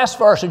then the last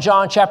verse of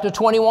John chapter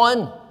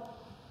 21,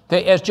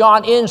 as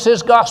John ends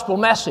his gospel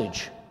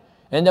message.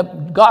 In the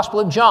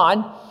Gospel of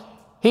John,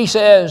 he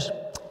says,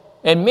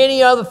 and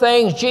many other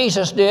things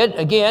Jesus did,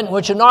 again,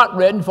 which are not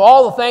written, for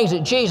all the things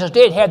that Jesus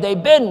did, had they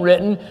been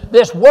written,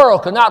 this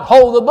world could not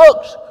hold the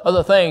books of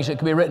the things that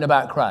could be written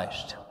about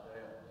Christ.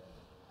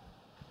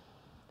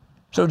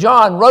 So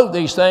John wrote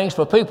these things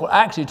for people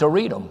actually to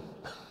read them.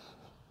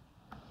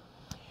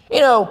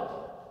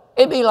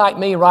 It'd be like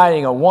me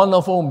writing a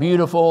wonderful,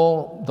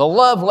 beautiful, the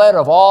love letter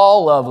of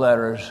all love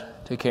letters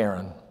to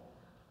Karen.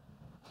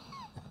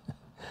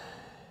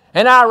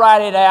 And I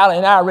write it out,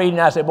 and I read it,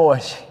 and I say, boy,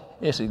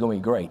 this is going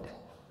to be great.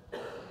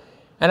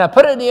 And I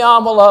put it in the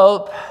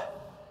envelope,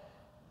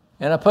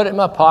 and I put it in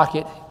my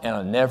pocket, and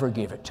I never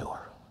give it to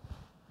her.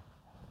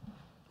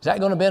 Is that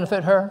going to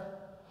benefit her?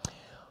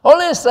 Or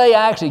let's say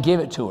I actually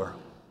give it to her.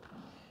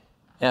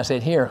 And I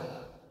said, here.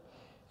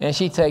 And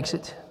she takes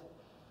it.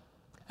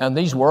 And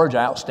these words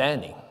are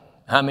outstanding.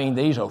 I mean,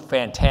 these are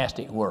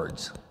fantastic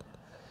words.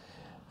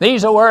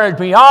 These are words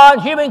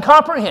beyond human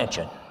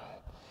comprehension.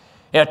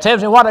 It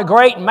tells me what a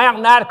great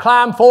mountain I'd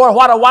climb for,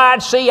 what a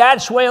wide sea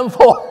I'd swim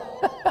for.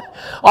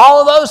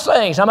 All of those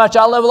things, how much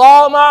I love with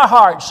all my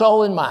heart,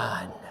 soul, and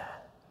mind.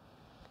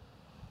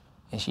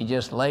 And she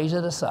just lays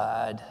it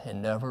aside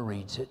and never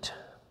reads it.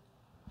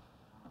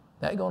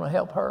 That going to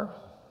help her?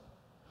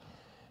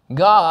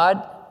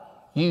 God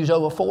used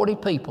over 40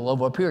 people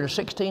over a period of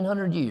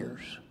 1,600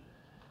 years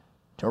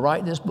to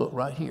write this book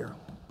right here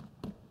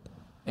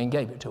and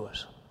gave it to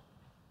us.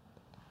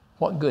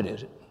 What good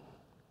is it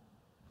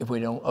if we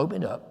don't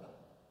open it up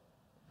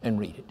and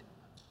read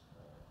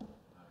it?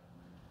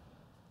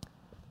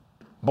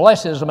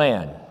 Blessed is the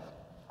man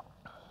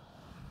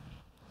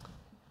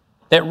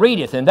that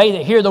readeth, and they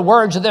that hear the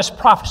words of this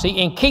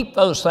prophecy, and keep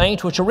those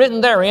things which are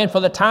written therein, for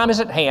the time is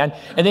at hand.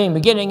 And then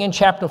beginning in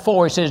chapter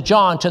 4, it says,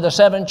 John to the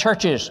 7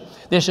 churches.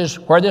 This is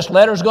where this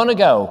letter is going to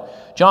go.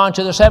 John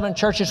to the 7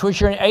 churches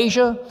which are in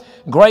Asia,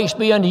 grace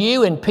be unto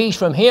you, and peace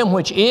from him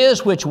which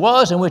is, which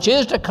was, and which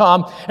is to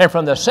come, and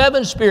from the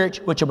 7 spirits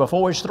which are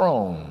before his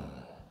throne.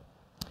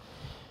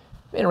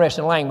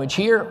 Interesting language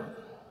here.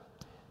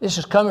 This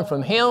is coming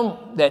from him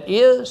that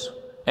is,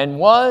 and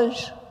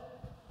was,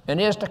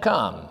 and is to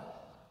come.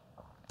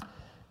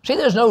 See,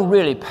 there's no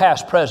really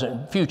past,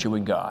 present, future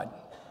with God.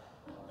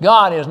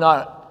 God is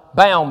not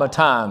bound by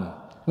time.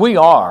 We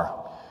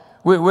are.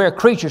 We're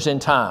creatures in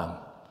time.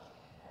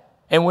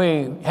 And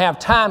we have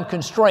time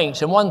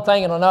constraints and one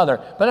thing and another.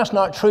 But that's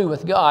not true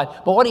with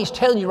God. But what he's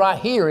telling you right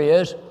here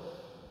is,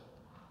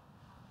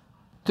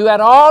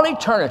 throughout all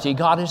eternity,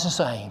 God is the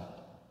same.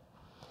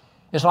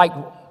 It's like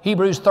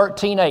Hebrews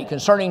 13:8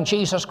 concerning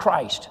Jesus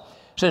Christ.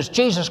 It says,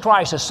 Jesus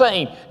Christ is the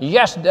same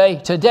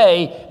yesterday,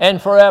 today, and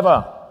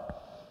forever.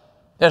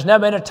 There's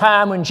never been a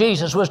time when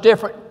Jesus was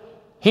different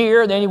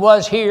here than he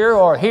was here,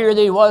 or here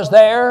than he was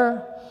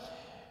there.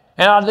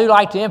 And I do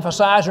like to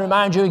emphasize and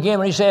remind you again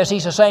when he says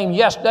he's the same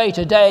yesterday,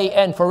 today,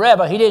 and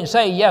forever. He didn't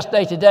say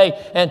yesterday,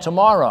 today, and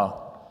tomorrow.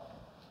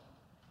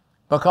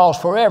 Because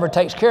forever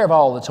takes care of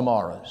all the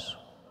tomorrows.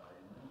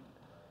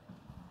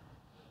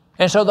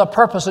 And so the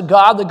purpose of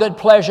God, the good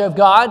pleasure of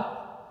God,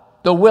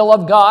 the will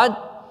of God,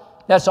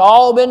 that's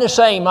all been the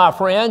same, my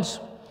friends.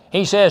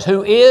 He says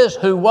who is,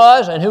 who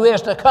was, and who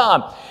is to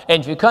come.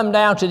 And if you come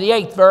down to the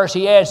 8th verse,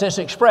 he adds this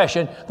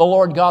expression, the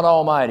Lord God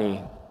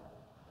Almighty.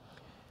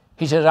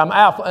 He says, I'm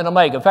Alpha and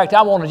Omega. In fact,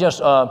 I want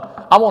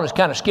to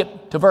kind of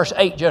skip to verse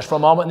 8 just for a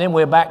moment, and then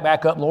we'll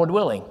back up, Lord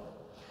willing.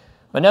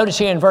 But notice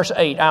here in verse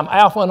 8, I'm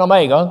Alpha and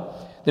Omega,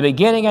 the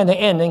beginning and the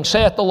ending,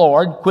 saith the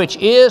Lord, which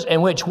is,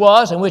 and which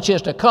was, and which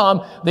is to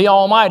come, the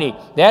Almighty.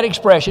 That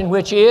expression,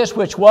 which is,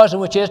 which was,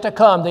 and which is to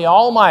come, the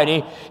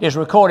Almighty, is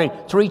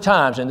recorded 3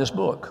 times in this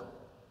book.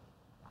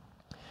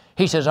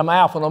 He says, I'm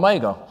Alpha and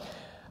Omega.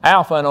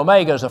 Alpha and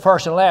Omega is the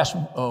first and last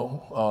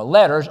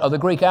letters of the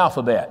Greek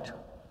alphabet.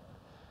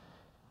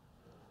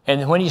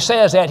 And when he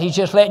says that, he's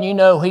just letting you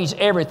know he's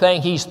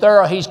everything. He's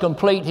thorough, he's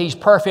complete, he's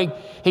perfect.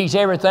 He's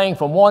everything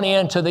from one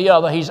end to the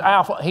other. He's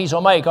Alpha, he's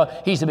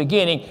Omega, he's the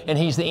beginning, and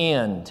he's the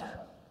end.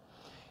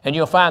 And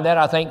you'll find that,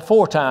 I think,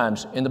 4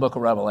 times in the book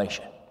of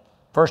Revelation.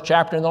 First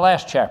chapter and the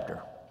last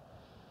chapter.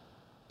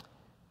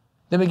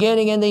 The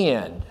beginning and the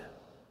end.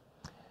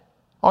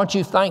 Aren't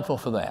you thankful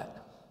for that?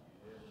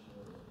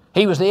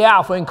 He was the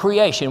Alpha in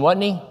creation,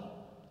 wasn't he?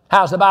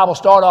 How's the Bible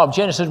start off?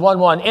 Genesis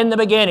 1:1. In the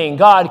beginning,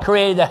 God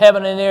created the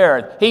heaven and the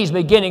earth. He's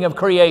the beginning of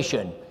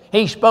creation.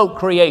 He spoke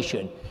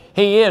creation.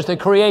 He is the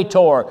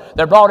creator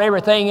that brought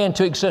everything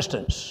into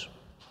existence.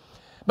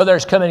 But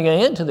there's coming an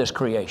end to this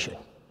creation.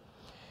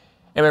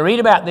 And we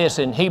read about this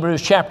in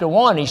Hebrews chapter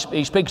 1.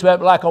 He speaks about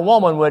it like a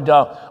woman would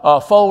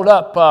fold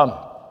up,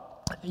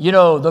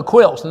 the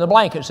quilts and the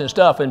blankets and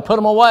stuff and put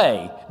them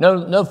away.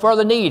 No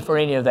further need for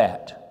any of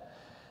that.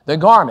 The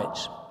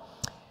garments.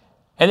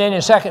 And then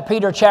in 2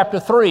 Peter chapter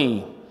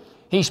 3,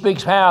 he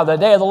speaks how the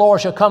day of the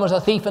Lord shall come as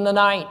a thief in the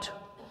night.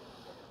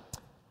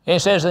 And it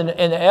says, and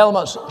the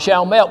elements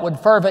shall melt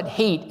with fervent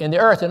heat, and the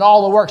earth and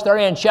all the works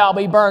therein shall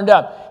be burned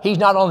up. He's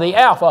not only the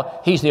Alpha,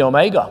 he's the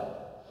Omega.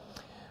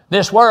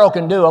 This world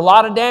can do a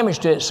lot of damage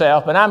to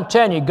itself, but I'm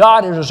telling you,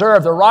 God has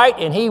reserved the right,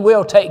 and he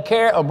will take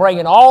care of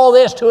bringing all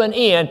this to an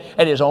end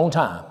at his own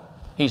time.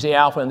 He's the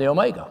Alpha and the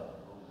Omega.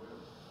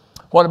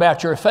 What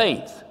about your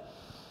faith?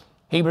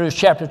 Hebrews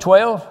chapter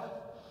 12.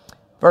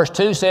 Verse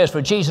 2 says,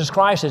 for Jesus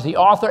Christ is the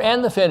author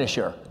and the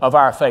finisher of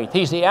our faith.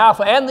 He's the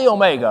Alpha and the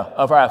Omega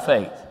of our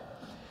faith.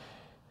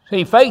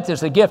 See, faith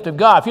is the gift of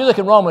God. If you look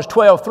at Romans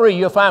 12:3,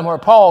 you'll find where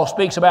Paul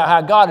speaks about how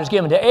God has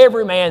given to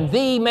every man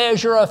the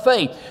measure of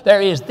faith.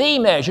 There is the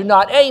measure,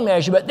 not a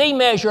measure, but the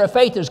measure of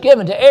faith is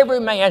given to every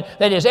man.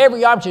 That is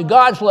every object of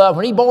God's love.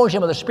 When he borns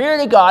him with the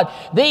Spirit of God,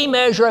 the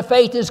measure of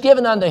faith is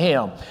given unto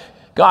him.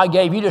 God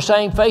gave you the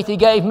same faith he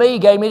gave me. He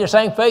gave me the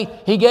same faith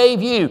he gave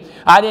you.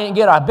 I didn't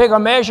get a bigger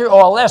measure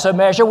or a lesser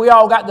measure. We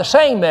all got the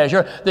same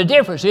measure. The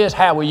difference is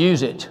how we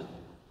use it.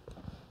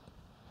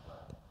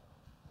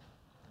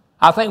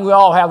 I think we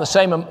all have the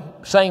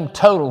same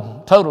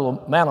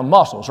total amount of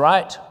muscles,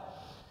 right?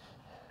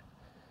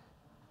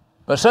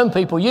 But some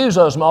people use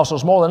those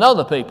muscles more than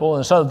other people,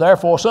 and so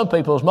therefore some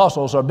people's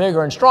muscles are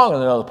bigger and stronger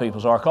than other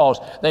people's are because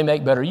they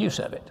make better use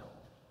of it.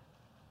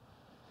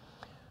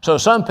 So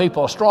some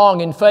people are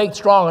strong in faith,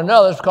 stronger than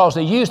others, because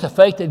they use the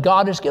faith that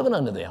God has given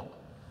unto them.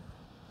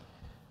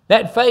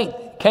 That faith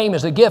came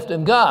as a gift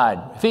of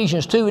God.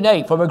 Ephesians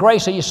 2:8, for by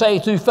grace are you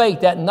saved through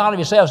faith, that not of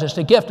yourselves, it's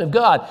the gift of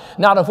God,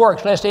 not of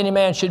works, lest any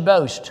man should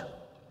boast.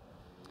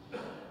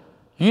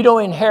 You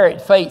don't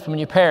inherit faith from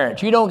your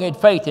parents. You don't get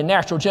faith in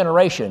natural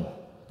generation.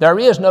 There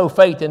is no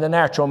faith in the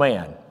natural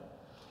man.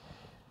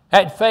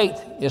 That faith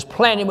is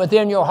planted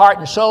within your heart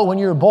and soul when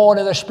you're born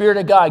of the Spirit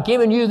of God,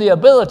 giving you the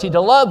ability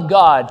to love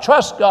God,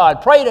 trust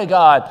God, pray to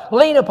God,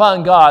 lean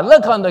upon God,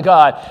 look unto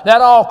God.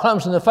 That all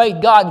comes from the faith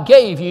God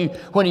gave you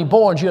when he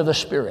borns you of the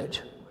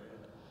Spirit.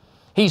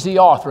 He's the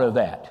author of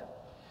that.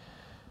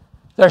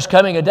 There's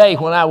coming a day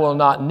when I will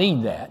not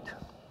need that.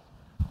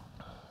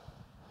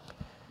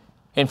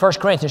 In 1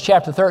 Corinthians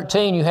chapter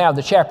 13, you have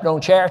the chapter on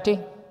charity.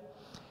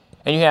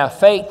 And you have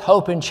faith,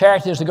 hope, and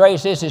charity. Is the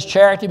greatest is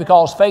charity,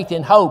 because faith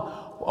and hope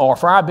are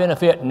for our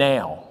benefit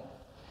now.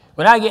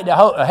 When I get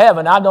to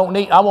heaven, I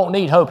won't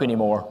need hope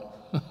anymore.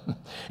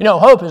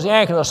 Hope is the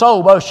anchor of the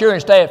soul, both sure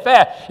and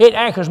steadfast. It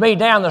anchors me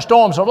down the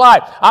storms of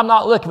life. I'm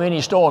not looking for any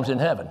storms in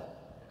heaven.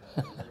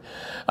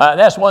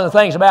 That's one of the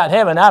things about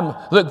heaven I'm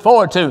looking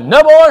forward to.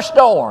 No more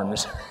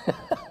storms.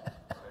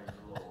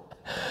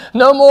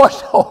 No more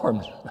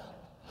storms.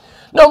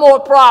 No more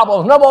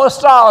problems, no more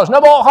sorrows,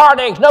 no more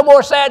heartaches, no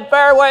more sad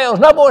farewells,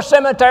 no more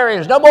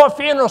cemeteries, no more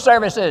funeral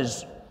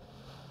services,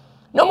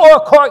 no more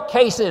court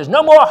cases,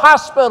 no more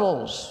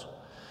hospitals,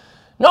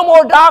 no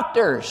more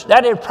doctors.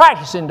 That is,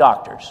 practicing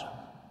doctors.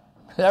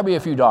 There'll be a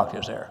few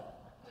doctors there.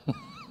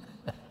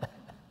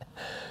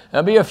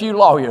 There'll be a few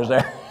lawyers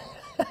there.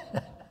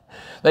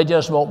 They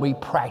just won't be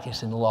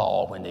practicing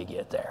law when they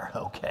get there,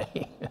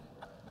 okay?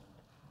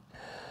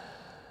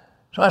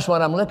 So that's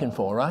what I'm looking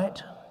for,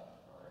 right?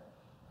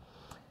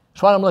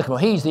 That's what I'm looking for.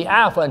 He's the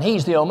Alpha and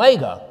He's the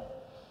Omega.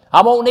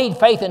 I won't need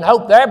faith and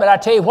hope there, but I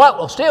tell you what,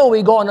 we'll still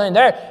be going in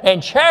there,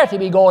 and charity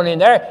be going in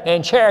there,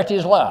 and charity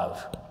is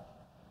love.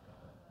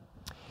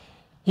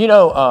 You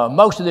know,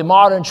 most of the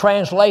modern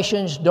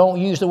translations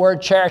don't use the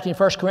word charity in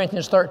 1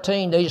 Corinthians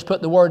 13. They just put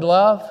the word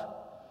love.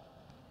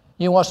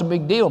 You know what's the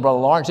big deal, Brother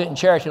Lawrence? Isn't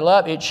charity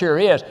love? It sure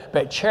is,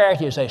 but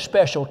charity is a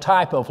special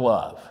type of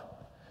love.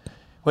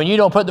 When you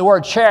don't put the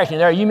word charity in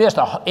there, you missed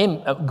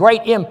a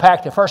great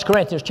impact of 1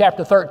 Corinthians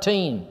chapter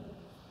 13.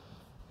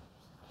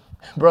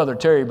 Brother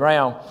Terry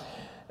Brown,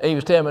 he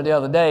was telling me the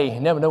other day, you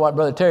never know what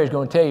Brother Terry's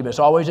going to tell you, but it's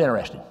always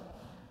interesting.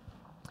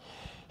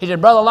 He said,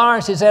 Brother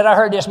Lawrence, he said, I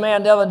heard this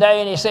man the other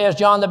day, and he says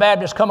John the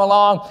Baptist come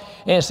along,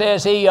 and it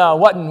says he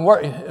wasn't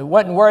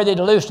worthy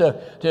to loosen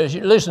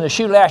the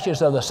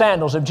shoelashes of the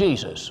sandals of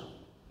Jesus.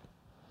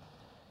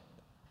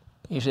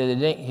 He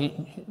said, the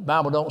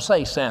Bible don't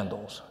say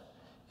sandals.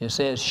 It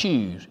says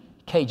shoes,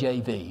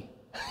 KJV.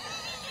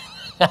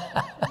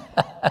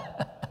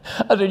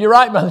 I said, you're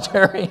right, Brother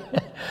Terry.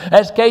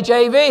 That's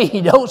KJV.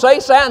 He don't say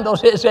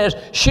sandals. It says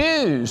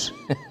shoes.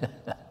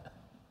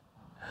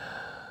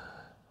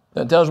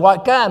 It tells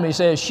what kind. He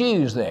says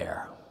shoes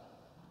there.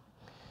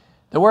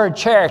 The word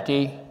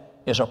charity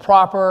is a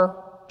proper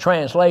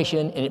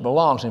translation, and it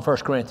belongs in 1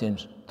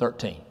 Corinthians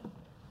 13.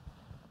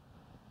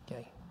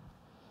 Okay.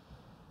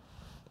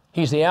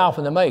 He's the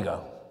Alpha and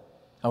Omega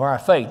of our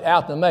faith,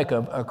 Alpha and Omega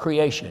of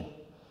creation.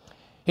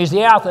 He's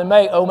the Alpha and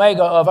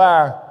Omega of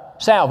our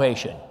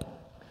salvation.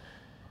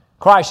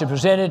 Christ is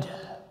presented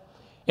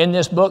in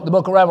this book, the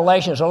book of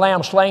Revelation, as a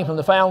lamb slain from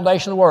the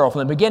foundation of the world, from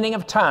the beginning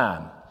of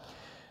time.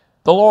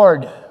 The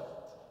Lord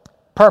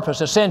purposed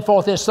to send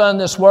forth His Son in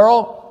this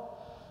world,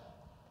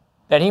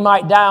 that He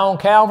might die on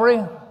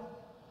Calvary,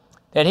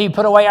 that He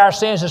put away our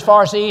sins as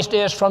far as the east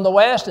is from the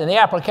west, and the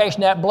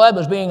application of that blood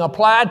was being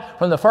applied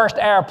from the first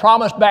hour of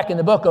promise back in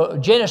the book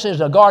of Genesis,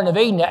 the Garden of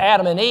Eden, to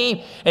Adam and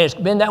Eve, and it's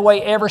been that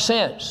way ever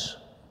since.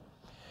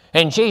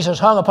 And Jesus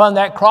hung upon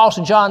that cross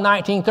in John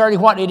 19:30.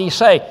 What did He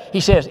say? He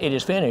says, it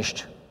is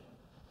finished.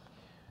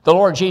 The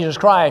Lord Jesus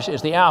Christ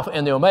is the Alpha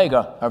and the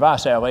Omega of our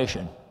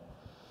salvation.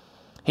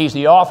 He's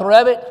the author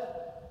of it.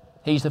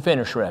 He's the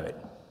finisher of it.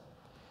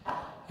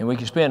 And we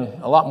can spend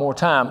a lot more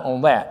time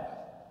on that.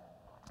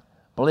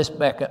 But let's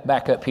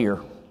back up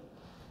here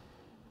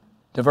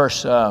to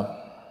verse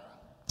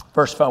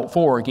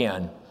 4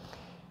 again.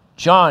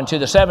 John, to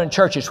the 7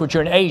 churches which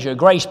are in Asia,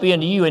 grace be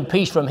unto you and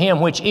peace from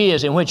Him which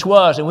is and which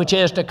was and which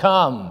is to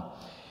come.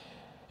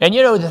 And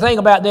you know, the thing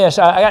about this,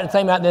 I got to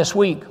think about this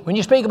week. When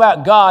you speak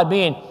about God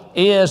being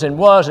is and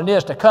was and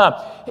is to come,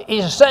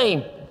 He's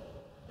the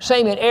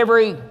same in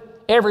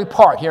every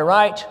part here,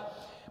 right?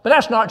 But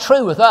that's not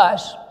true with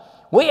us.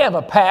 We have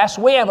a past,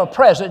 we have a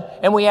present,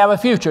 and we have a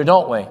future,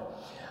 don't we?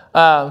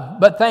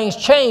 But things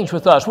change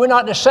with us. We're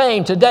not the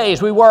same today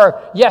as we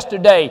were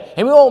yesterday,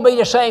 and we won't be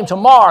the same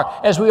tomorrow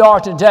as we are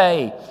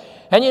today.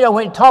 And you know,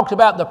 when it talks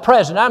about the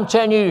present, I'm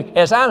telling you,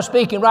 as I'm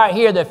speaking right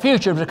here, the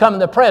future is becoming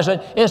the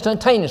present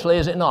instantaneously,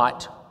 is it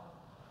not?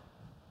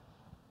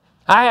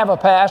 I have a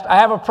past, I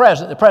have a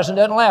present. The present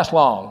doesn't last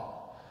long.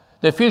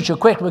 The future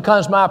quickly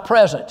becomes my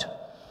present.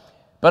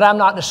 But I'm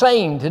not the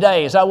same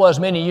today as I was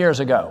many years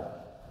ago.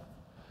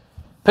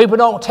 People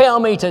don't tell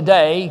me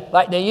today,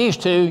 like they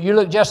used to, you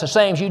look just the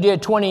same as you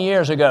did 20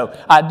 years ago.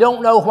 I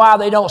don't know why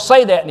they don't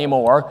say that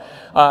anymore,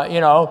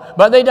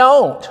 but they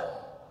don't.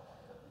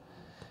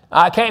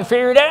 I can't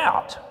figure it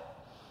out.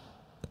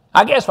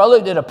 I guess if I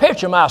looked at a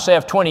picture of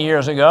myself 20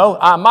 years ago,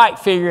 I might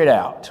figure it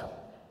out.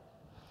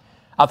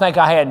 I think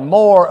I had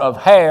more of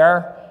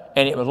hair,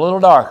 and it was a little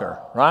darker,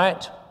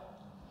 right?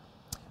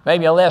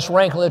 Maybe a less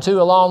wrinkle or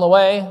two along the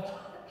way.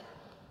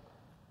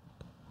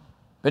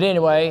 But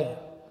anyway,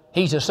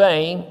 He's the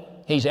same.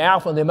 He's the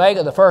Alpha and the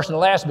Omega, the first and the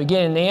last, the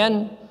beginning and the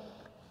end.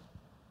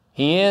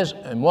 He is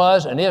and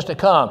was and is to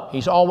come.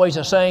 He's always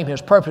the same.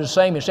 His purpose is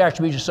the same. His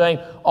attributes the same.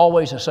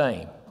 Always the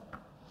same.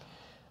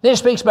 Then it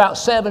speaks about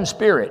 7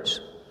 spirits,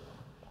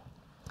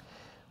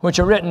 which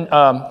are written,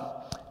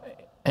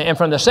 and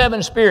from the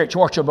 7 spirits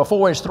which are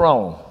before His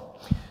throne.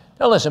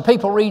 Now listen,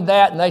 people read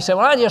that and they say,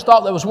 well, I just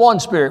thought there was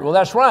one spirit. Well,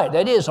 that's right.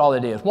 That is all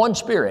it is, one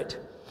spirit.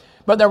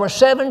 But there were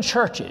 7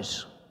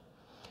 churches.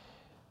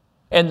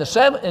 And the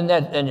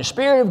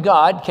Spirit of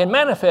God can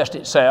manifest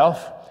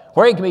itself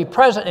where He can be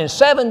present in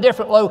 7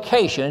 different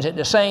locations at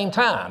the same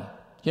time.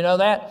 You know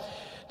that?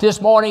 This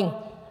morning,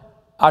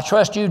 I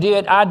trust you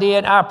did.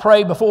 I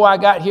prayed before I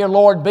got here,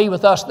 Lord, be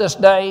with us this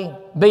day,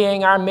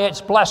 being our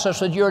midst. Bless us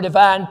with your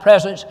divine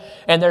presence.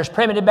 And there's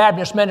primitive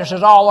Baptist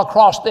ministers all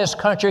across this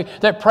country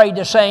that prayed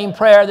the same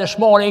prayer this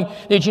morning.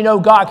 Did you know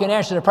God can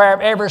answer the prayer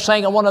of every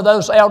single one of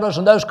those elders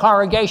and those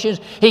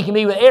congregations? He can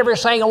be with every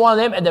single one of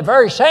them at the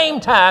very same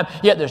time,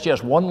 yet there's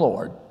just one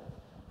Lord.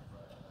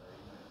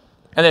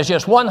 And there's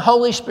just one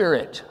Holy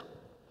Spirit.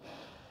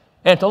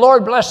 And if the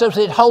Lord blesses us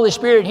with His Holy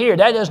Spirit here,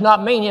 that does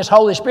not mean His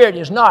Holy Spirit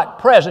is not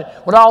present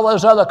with all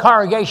those other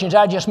congregations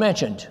I just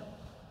mentioned.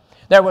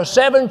 There were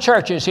 7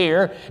 churches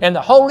here, and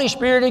the Holy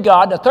Spirit of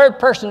God, the third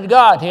person of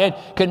Godhead,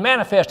 could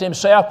manifest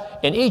Himself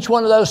in each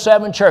one of those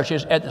 7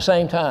 churches at the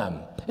same time.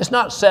 It's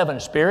not 7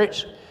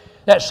 spirits.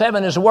 That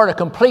 7 is the word of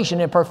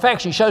completion and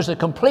perfection. It shows the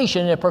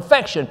completion and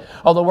perfection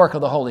of the work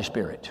of the Holy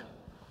Spirit.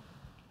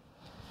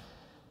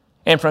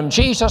 And from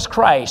Jesus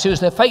Christ, who is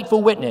the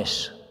faithful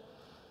witness,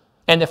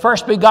 and the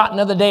first begotten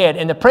of the dead,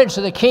 and the prince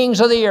of the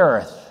kings of the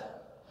earth.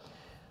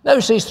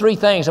 Notice these 3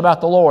 things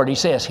about the Lord, he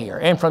says here.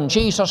 And from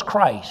Jesus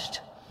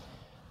Christ,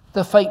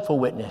 the faithful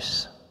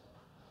witness.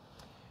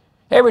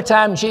 Every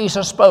time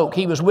Jesus spoke,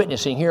 he was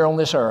witnessing here on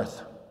this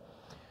earth.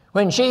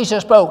 When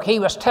Jesus spoke, he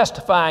was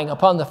testifying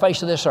upon the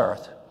face of this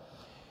earth.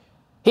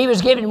 He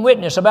was giving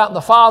witness about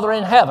the Father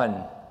in heaven,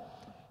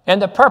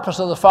 and the purpose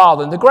of the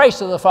Father, and the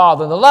grace of the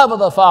Father, and the love of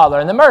the Father,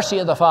 and the mercy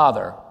of the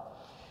Father.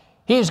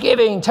 He's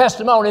giving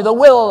testimony of the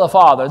will of the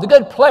Father, the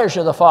good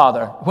pleasure of the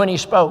Father when he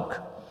spoke.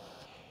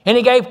 And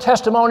he gave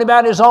testimony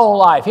about his own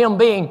life, him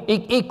being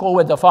equal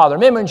with the Father.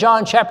 Remember in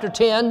John chapter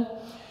 10,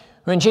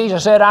 when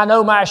Jesus said, I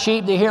know my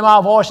sheep, they hear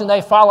my voice, and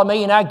they follow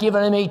me, and I've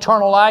given them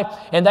eternal life,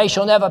 and they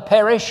shall never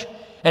perish,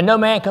 and no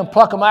man can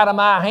pluck them out of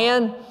my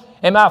hand.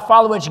 And my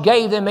Father which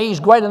gave them me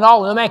is greater than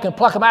all, and no man can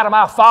pluck them out of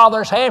my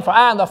Father's hand, for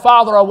I and the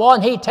Father are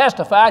one. He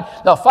testified,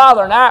 the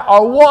Father and I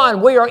are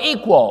one. We are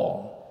equal.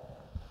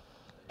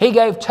 He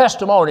gave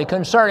testimony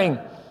concerning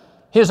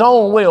his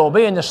own will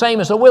being the same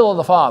as the will of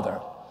the Father.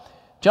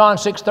 John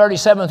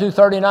 6:37 through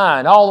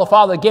 39, all the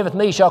Father giveth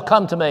me shall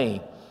come to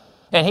me.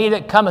 And he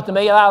that cometh to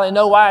me, I'll in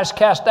no wise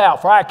cast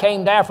out. For I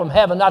came down from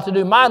heaven not to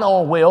do mine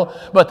own will,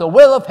 but the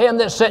will of him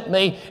that sent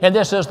me, and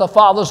this is the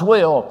Father's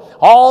will.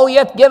 All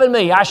yet given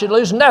me, I should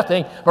lose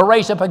nothing, but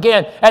raise up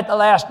again at the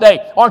last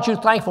day. Aren't you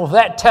thankful for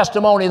that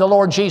testimony of the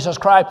Lord Jesus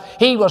Christ?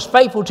 He was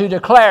faithful to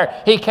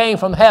declare he came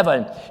from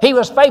heaven. He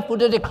was faithful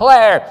to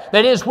declare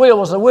that his will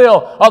was the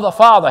will of the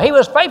Father. He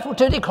was faithful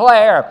to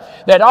declare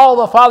that all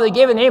the Father had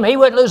given him, he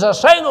wouldn't lose a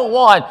single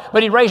one,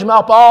 but he'd raise them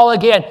up all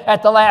again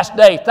at the last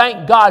day.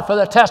 Thank God for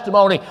the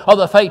testimony of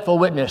the faithful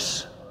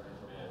witness.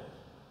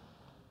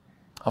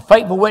 A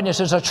faithful witness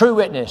is a true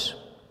witness.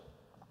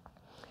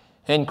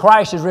 And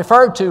Christ is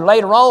referred to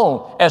later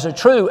on as a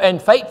true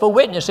and faithful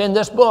witness in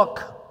this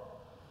book.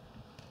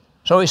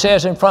 So he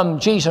says, and from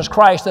Jesus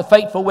Christ, the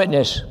faithful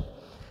witness,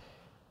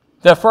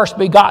 the first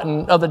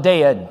begotten of the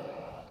dead.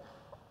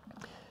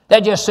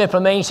 That just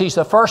simply means he's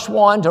the first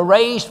one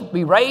to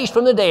be raised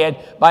from the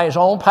dead by his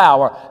own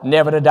power,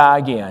 never to die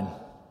again.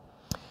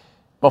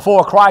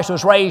 Before Christ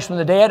was raised from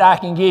the dead, I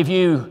can give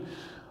you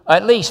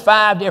at least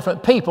 5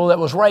 different people that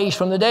was raised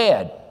from the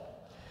dead.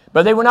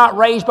 But they were not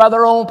raised by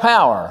their own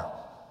power.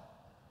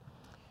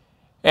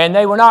 And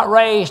they were not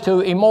raised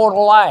to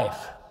immortal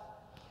life.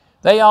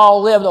 They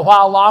all lived a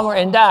while longer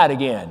and died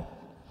again.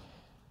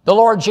 The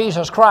Lord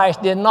Jesus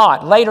Christ did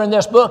not. Later in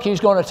this book,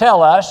 he's going to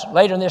tell us,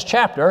 later in this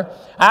chapter,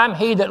 I'm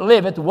he that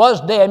liveth, was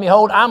dead, and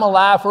behold, I'm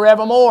alive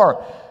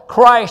forevermore.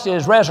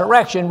 Christ's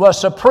resurrection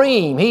was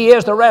supreme. He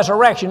is the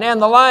resurrection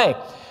and the life.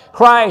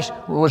 Christ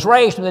was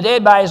raised from the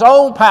dead by his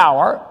own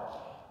power,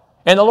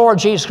 and the Lord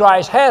Jesus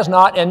Christ has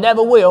not and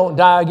never will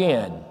die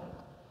again.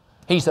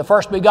 He's the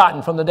first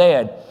begotten from the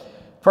dead.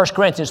 1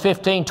 Corinthians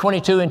 15,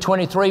 22 and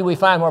 23, we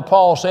find where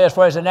Paul says,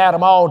 for as in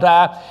Adam all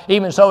die,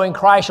 even so in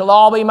Christ shall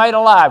all be made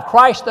alive.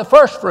 Christ the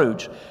first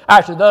fruits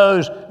after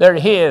those that are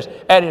his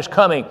at his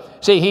coming.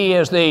 See, he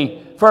is the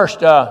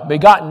first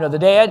begotten of the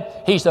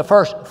dead. He's the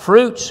first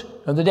fruits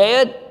of the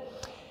dead.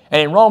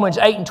 And in Romans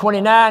 8 and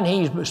 29,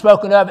 he's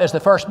spoken of as the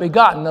first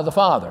begotten of the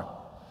Father.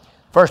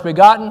 First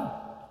begotten,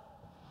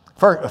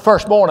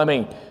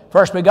 firstborn.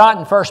 First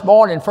begotten,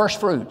 firstborn, and first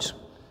fruits.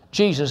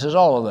 Jesus is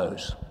all of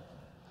those.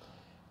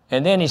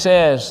 And then he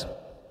says,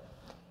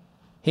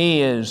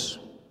 he is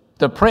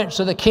the prince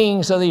of the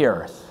kings of the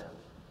earth.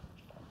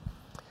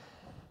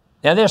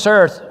 Now this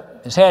earth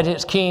has had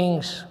its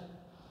kings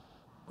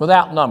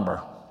without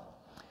number.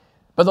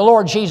 But the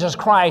Lord Jesus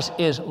Christ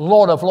is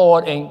Lord of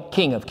lords and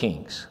King of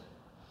kings.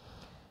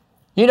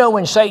 You know,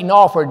 when Satan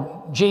offered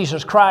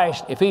Jesus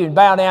Christ, if he would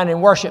bow down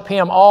and worship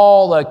him,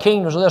 all the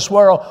kingdoms of this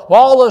world,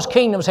 well, all those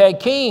kingdoms had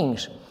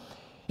kings.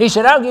 He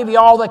said, I'll give you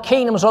all the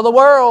kingdoms of the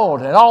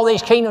world, and all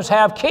these kingdoms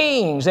have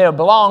kings. They'll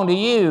belong to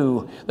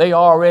you. They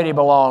already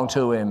belong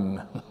to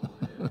him.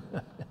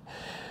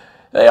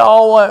 They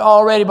all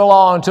already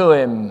belong to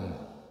him.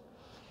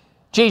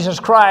 Jesus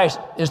Christ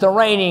is the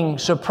reigning,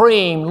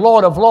 supreme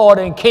Lord of lords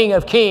and King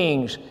of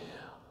kings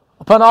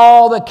upon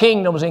all the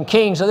kingdoms and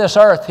kings of this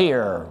earth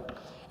here.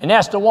 And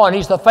that's the one.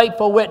 He's the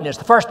faithful witness,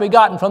 the first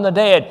begotten from the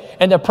dead,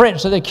 and the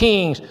prince of the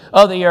kings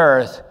of the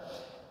earth.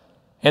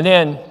 And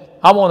then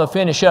I want to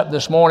finish up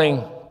this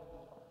morning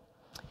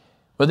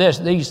with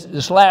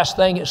this last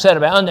thing it said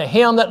about, unto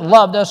him that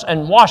loved us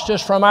and washed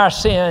us from our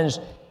sins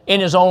in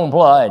his own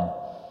blood,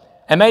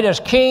 and made us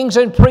kings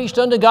and priests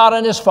unto God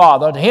and his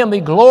Father. To him be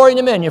glory and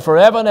dominion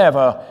forever and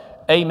ever.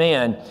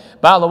 Amen.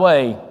 By the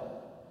way,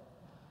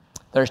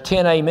 there's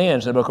 10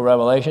 amens in the book of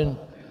Revelation.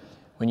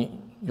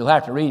 You'll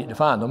have to read it to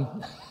find them.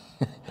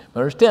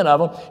 But there's 10 of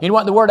them. You know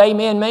what the word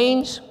amen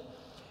means?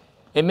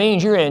 It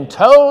means you're in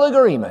total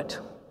agreement.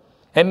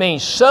 It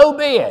means so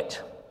be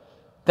it.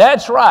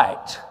 That's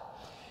right.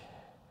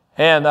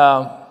 And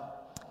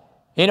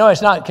You know,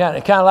 it's not kind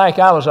of like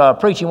I was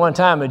preaching one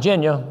time in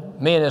Virginia,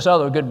 me and this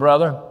other good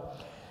brother.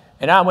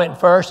 And I went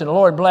first, and the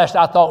Lord blessed,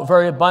 I thought,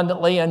 very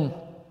abundantly and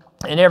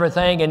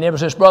everything. And there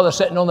was this brother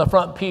sitting on the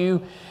front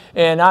pew.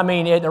 And I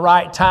mean, at the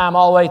right time,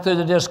 all the way through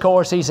the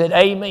discourse, he said,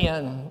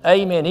 amen,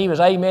 amen. He was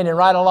amening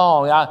right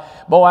along.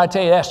 I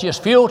tell you, that's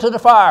just fuel to the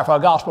fire for a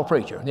gospel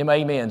preacher. Them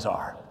amens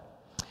are.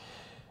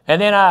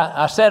 And then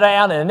I sat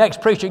down, and the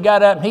next preacher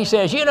got up, and he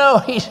says, you know,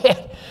 he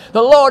said,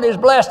 the Lord is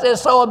blessed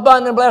us so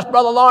abundant, blessed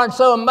Brother Lawrence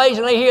so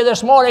amazingly here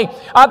this morning.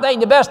 I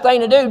think the best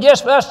thing to do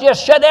just for us,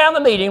 just shut down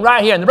the meeting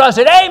right here. And the brother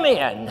said,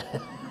 amen.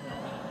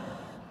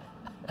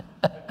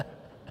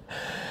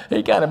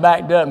 He kind of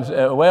backed up and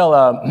said,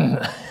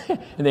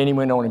 and then he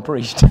went on and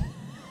preached.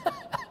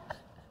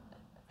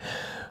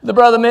 The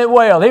brother meant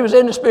well. He was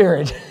in the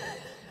Spirit.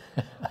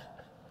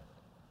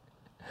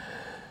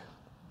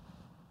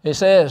 It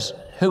says,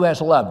 who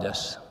has loved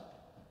us?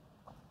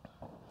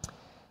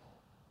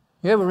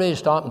 You ever really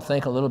stop and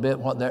think a little bit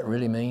what that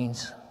really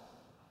means?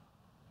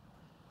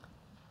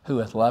 Who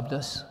hath loved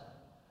us?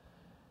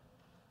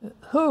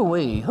 Who are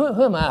we? Who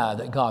am I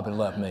that God would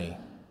love me?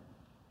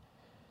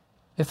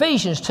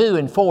 Ephesians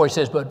 2:4, it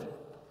says,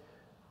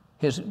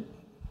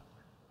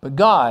 but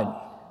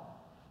God,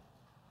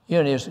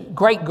 in His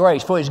great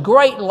grace, for His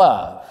great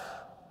love,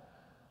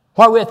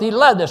 wherewith He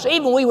loved us,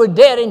 even we were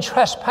dead in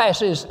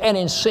trespasses and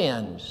in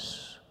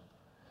sins.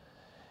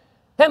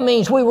 That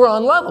means we were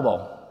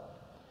unlovable.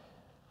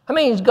 That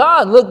means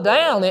God looked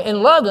down and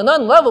loved an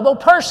unlovable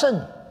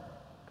person.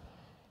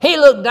 He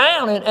looked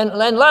down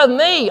and loved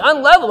me,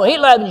 unlovable. He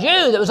loved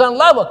you that was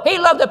unlovable. He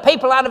loved the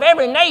people out of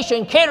every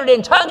nation, kindred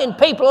and tongue and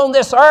people on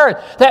this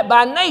earth that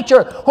by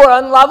nature were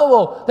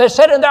unlovable. They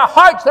said in their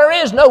hearts there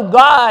is no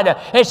God.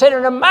 They said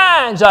in their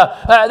minds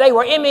they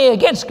were enemy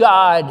against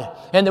God.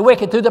 And the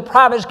wicked through the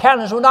private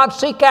countenance would not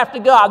seek after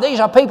God.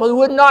 These are people who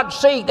would not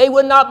seek. They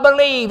would not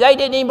believe. They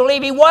didn't even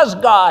believe He was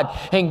God.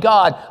 And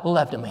God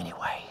loved them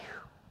anyway.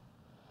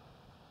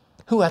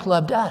 Who hath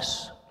loved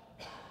us?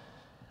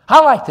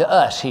 I like the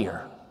us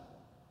here.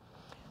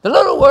 The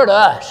little word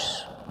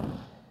us.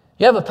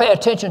 You ever pay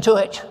attention to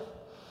it?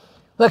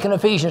 Look in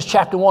Ephesians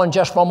chapter 1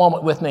 just for a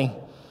moment with me.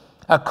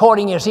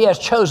 According as He has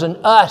chosen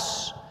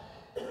us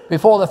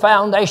before the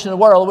foundation of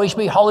the world, we should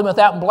be holy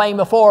without blame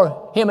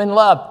before Him in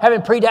love,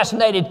 having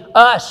predestinated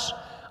us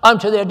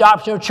unto the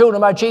adoption of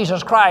children by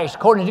Jesus Christ,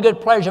 according to the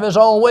good pleasure of His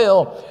own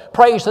will.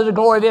 Praise to the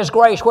glory of His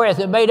grace, wherewith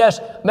He made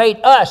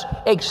us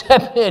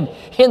accepted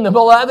in the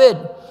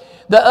beloved.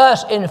 The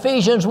us in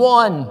Ephesians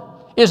 1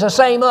 is the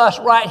same us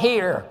right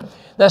here.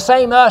 The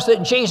same us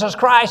that Jesus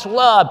Christ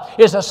loved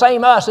is the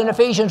same us in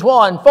Ephesians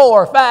 1,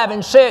 4, 5,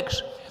 and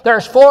 6.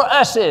 There's 4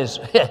 us's.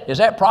 Is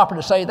that proper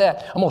to say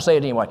that? I'm going to say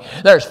it anyway.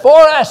 There's 4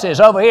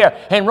 us's over here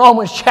in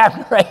Romans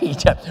chapter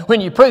 8.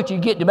 When you preach, you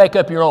get to make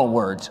up your own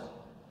words.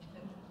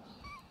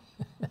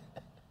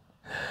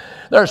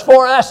 There's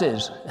 4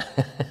 us's.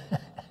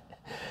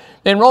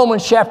 In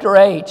Romans chapter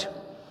 8,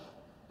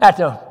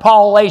 after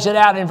Paul lays it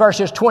out in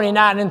verses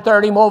 29 and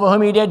 30, moreover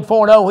whom He did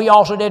foreknow, He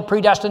also did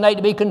predestinate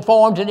to be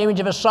conformed to the image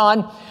of His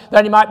Son,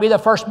 that He might be the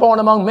firstborn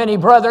among many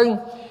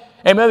brethren.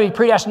 And when He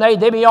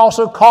predestinated, them He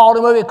also called,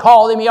 and when He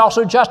called them, He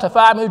also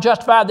justified, and who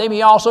justified them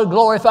He also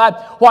glorified.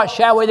 What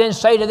shall we then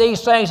say to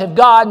these things? If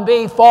God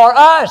be for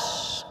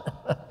us,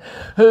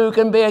 who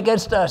can be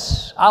against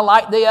us? I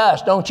like the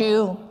us, don't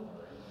you?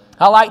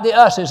 I like the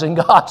us's in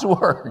God's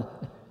Word.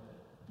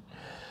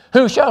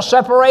 Who shall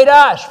separate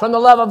us from the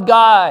love of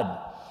God?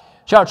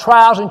 Shall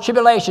trials and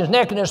tribulations,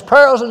 nakedness,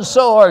 perils and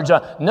swords?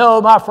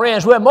 No, my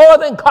friends, we're more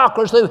than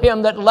conquerors through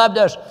Him that loved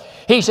us.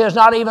 He says,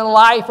 not even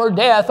life or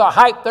death or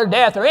height or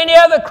death or any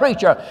other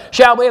creature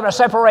shall be able to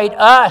separate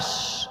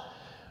us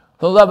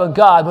from the love of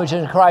God, which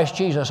is in Christ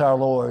Jesus our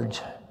Lord.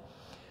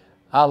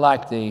 I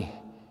like the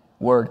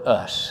word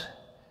us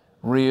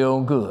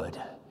real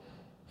good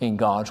in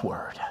God's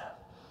Word.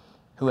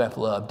 Who hath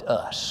loved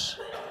us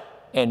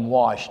and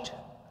washed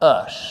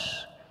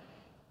us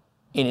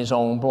in His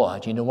own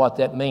blood. You know what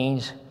that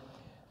means?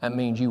 That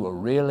means you were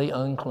really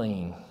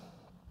unclean.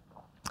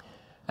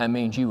 That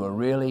means you were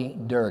really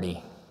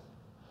dirty.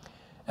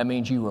 That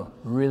means you were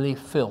really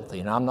filthy.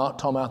 And I'm not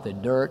talking about the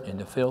dirt and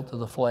the filth of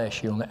the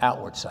flesh here on the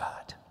outward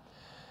side.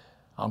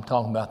 I'm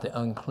talking about the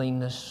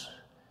uncleanness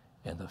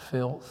and the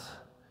filth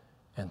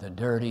and the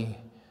dirty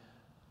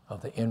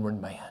of the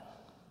inward man,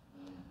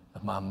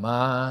 of my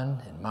mind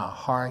and my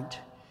heart.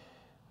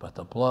 But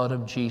the blood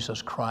of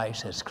Jesus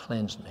Christ has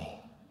cleansed me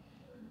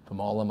from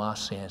all of my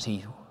sins.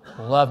 He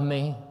loved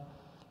me,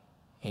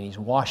 and He's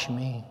washed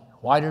me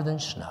whiter than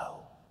snow.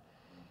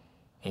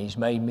 And He's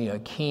made me a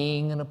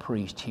king and a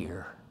priest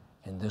here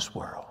in this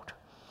world.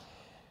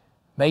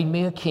 Made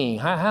me a king.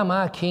 How am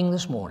I a king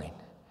this morning?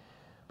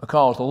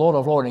 Because the Lord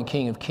of Lords and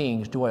King of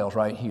Kings dwells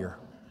right here.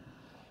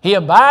 He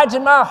abides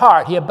in my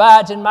heart. He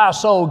abides in my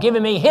soul,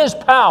 giving me His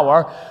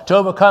power to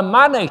overcome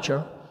my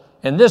nature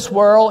in this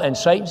world and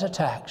Satan's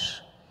attacks.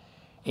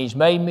 He's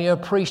made me a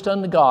priest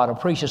unto God. A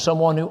priest is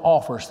someone who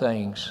offers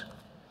things.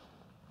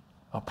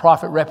 A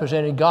prophet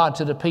represented God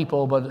to the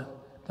people, but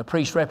the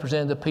priest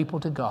represented the people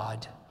to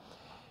God.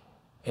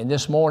 And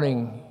this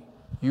morning,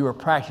 you are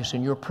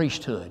practicing your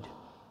priesthood.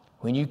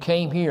 When you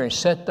came here and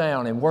sat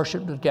down and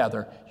worshiped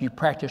together, you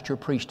practiced your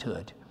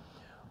priesthood.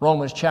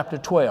 Romans chapter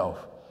 12.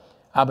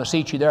 I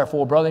beseech you,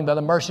 therefore, brethren, by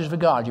the mercies of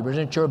God, you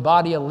present your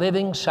body a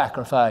living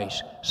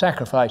sacrifice,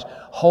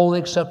 wholly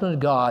acceptable to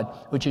God,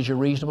 which is your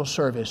reasonable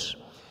service.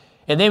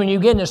 And then when you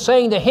begin to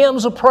sing the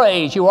hymns of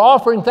praise, you are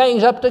offering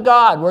things up to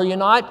God, were you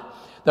not?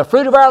 The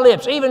fruit of our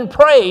lips, even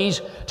praise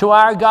to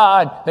our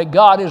God, that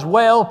God is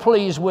well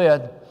pleased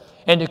with.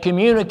 And to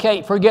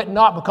communicate, forget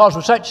not, because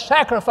of such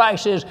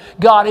sacrifices,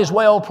 God is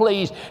well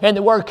pleased. And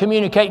the word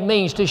communicate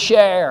means to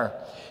share.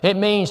 It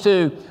means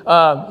to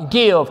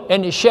give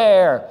and to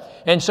share.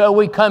 And so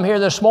we come here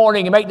this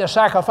morning and make the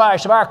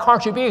sacrifice of our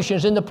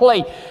contributions in the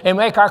plate, and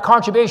make our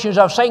contributions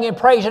of singing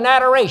praise and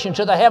adoration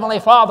to the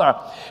Heavenly Father,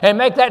 and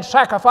make that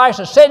sacrifice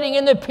of sitting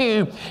in the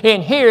pew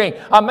and hearing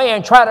a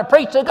man try to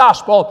preach the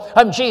gospel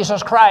of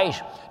Jesus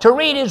Christ, to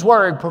read His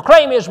Word,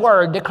 proclaim His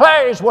Word,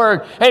 declare His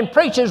Word, and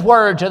preach His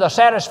Word to the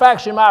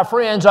satisfaction, my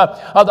friends,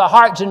 of the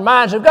hearts and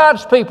minds of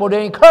God's people, to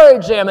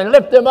encourage them and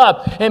lift them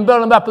up and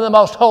build them up in the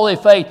most holy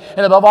faith,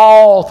 and above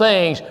all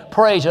things,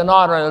 praise and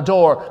honor and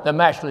adore the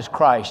matchless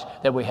Christ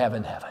that we have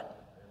in heaven.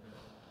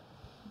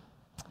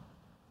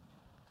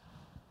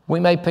 We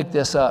may pick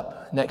this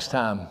up next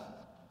time,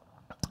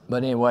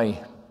 but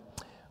anyway,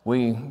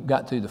 we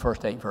got through the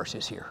first 8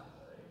 verses here.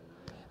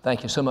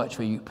 Thank you so much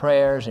for your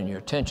prayers and your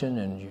attention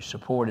and your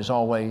support as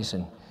always.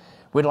 And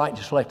we'd like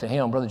to select a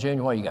hymn. Brother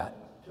Junior, what you got?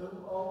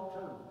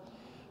 202.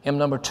 Hymn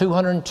number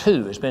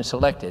 202 has been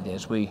selected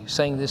as we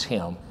sing this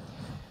hymn.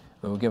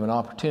 We will give an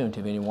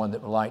opportunity to anyone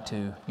that would like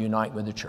to unite with the church.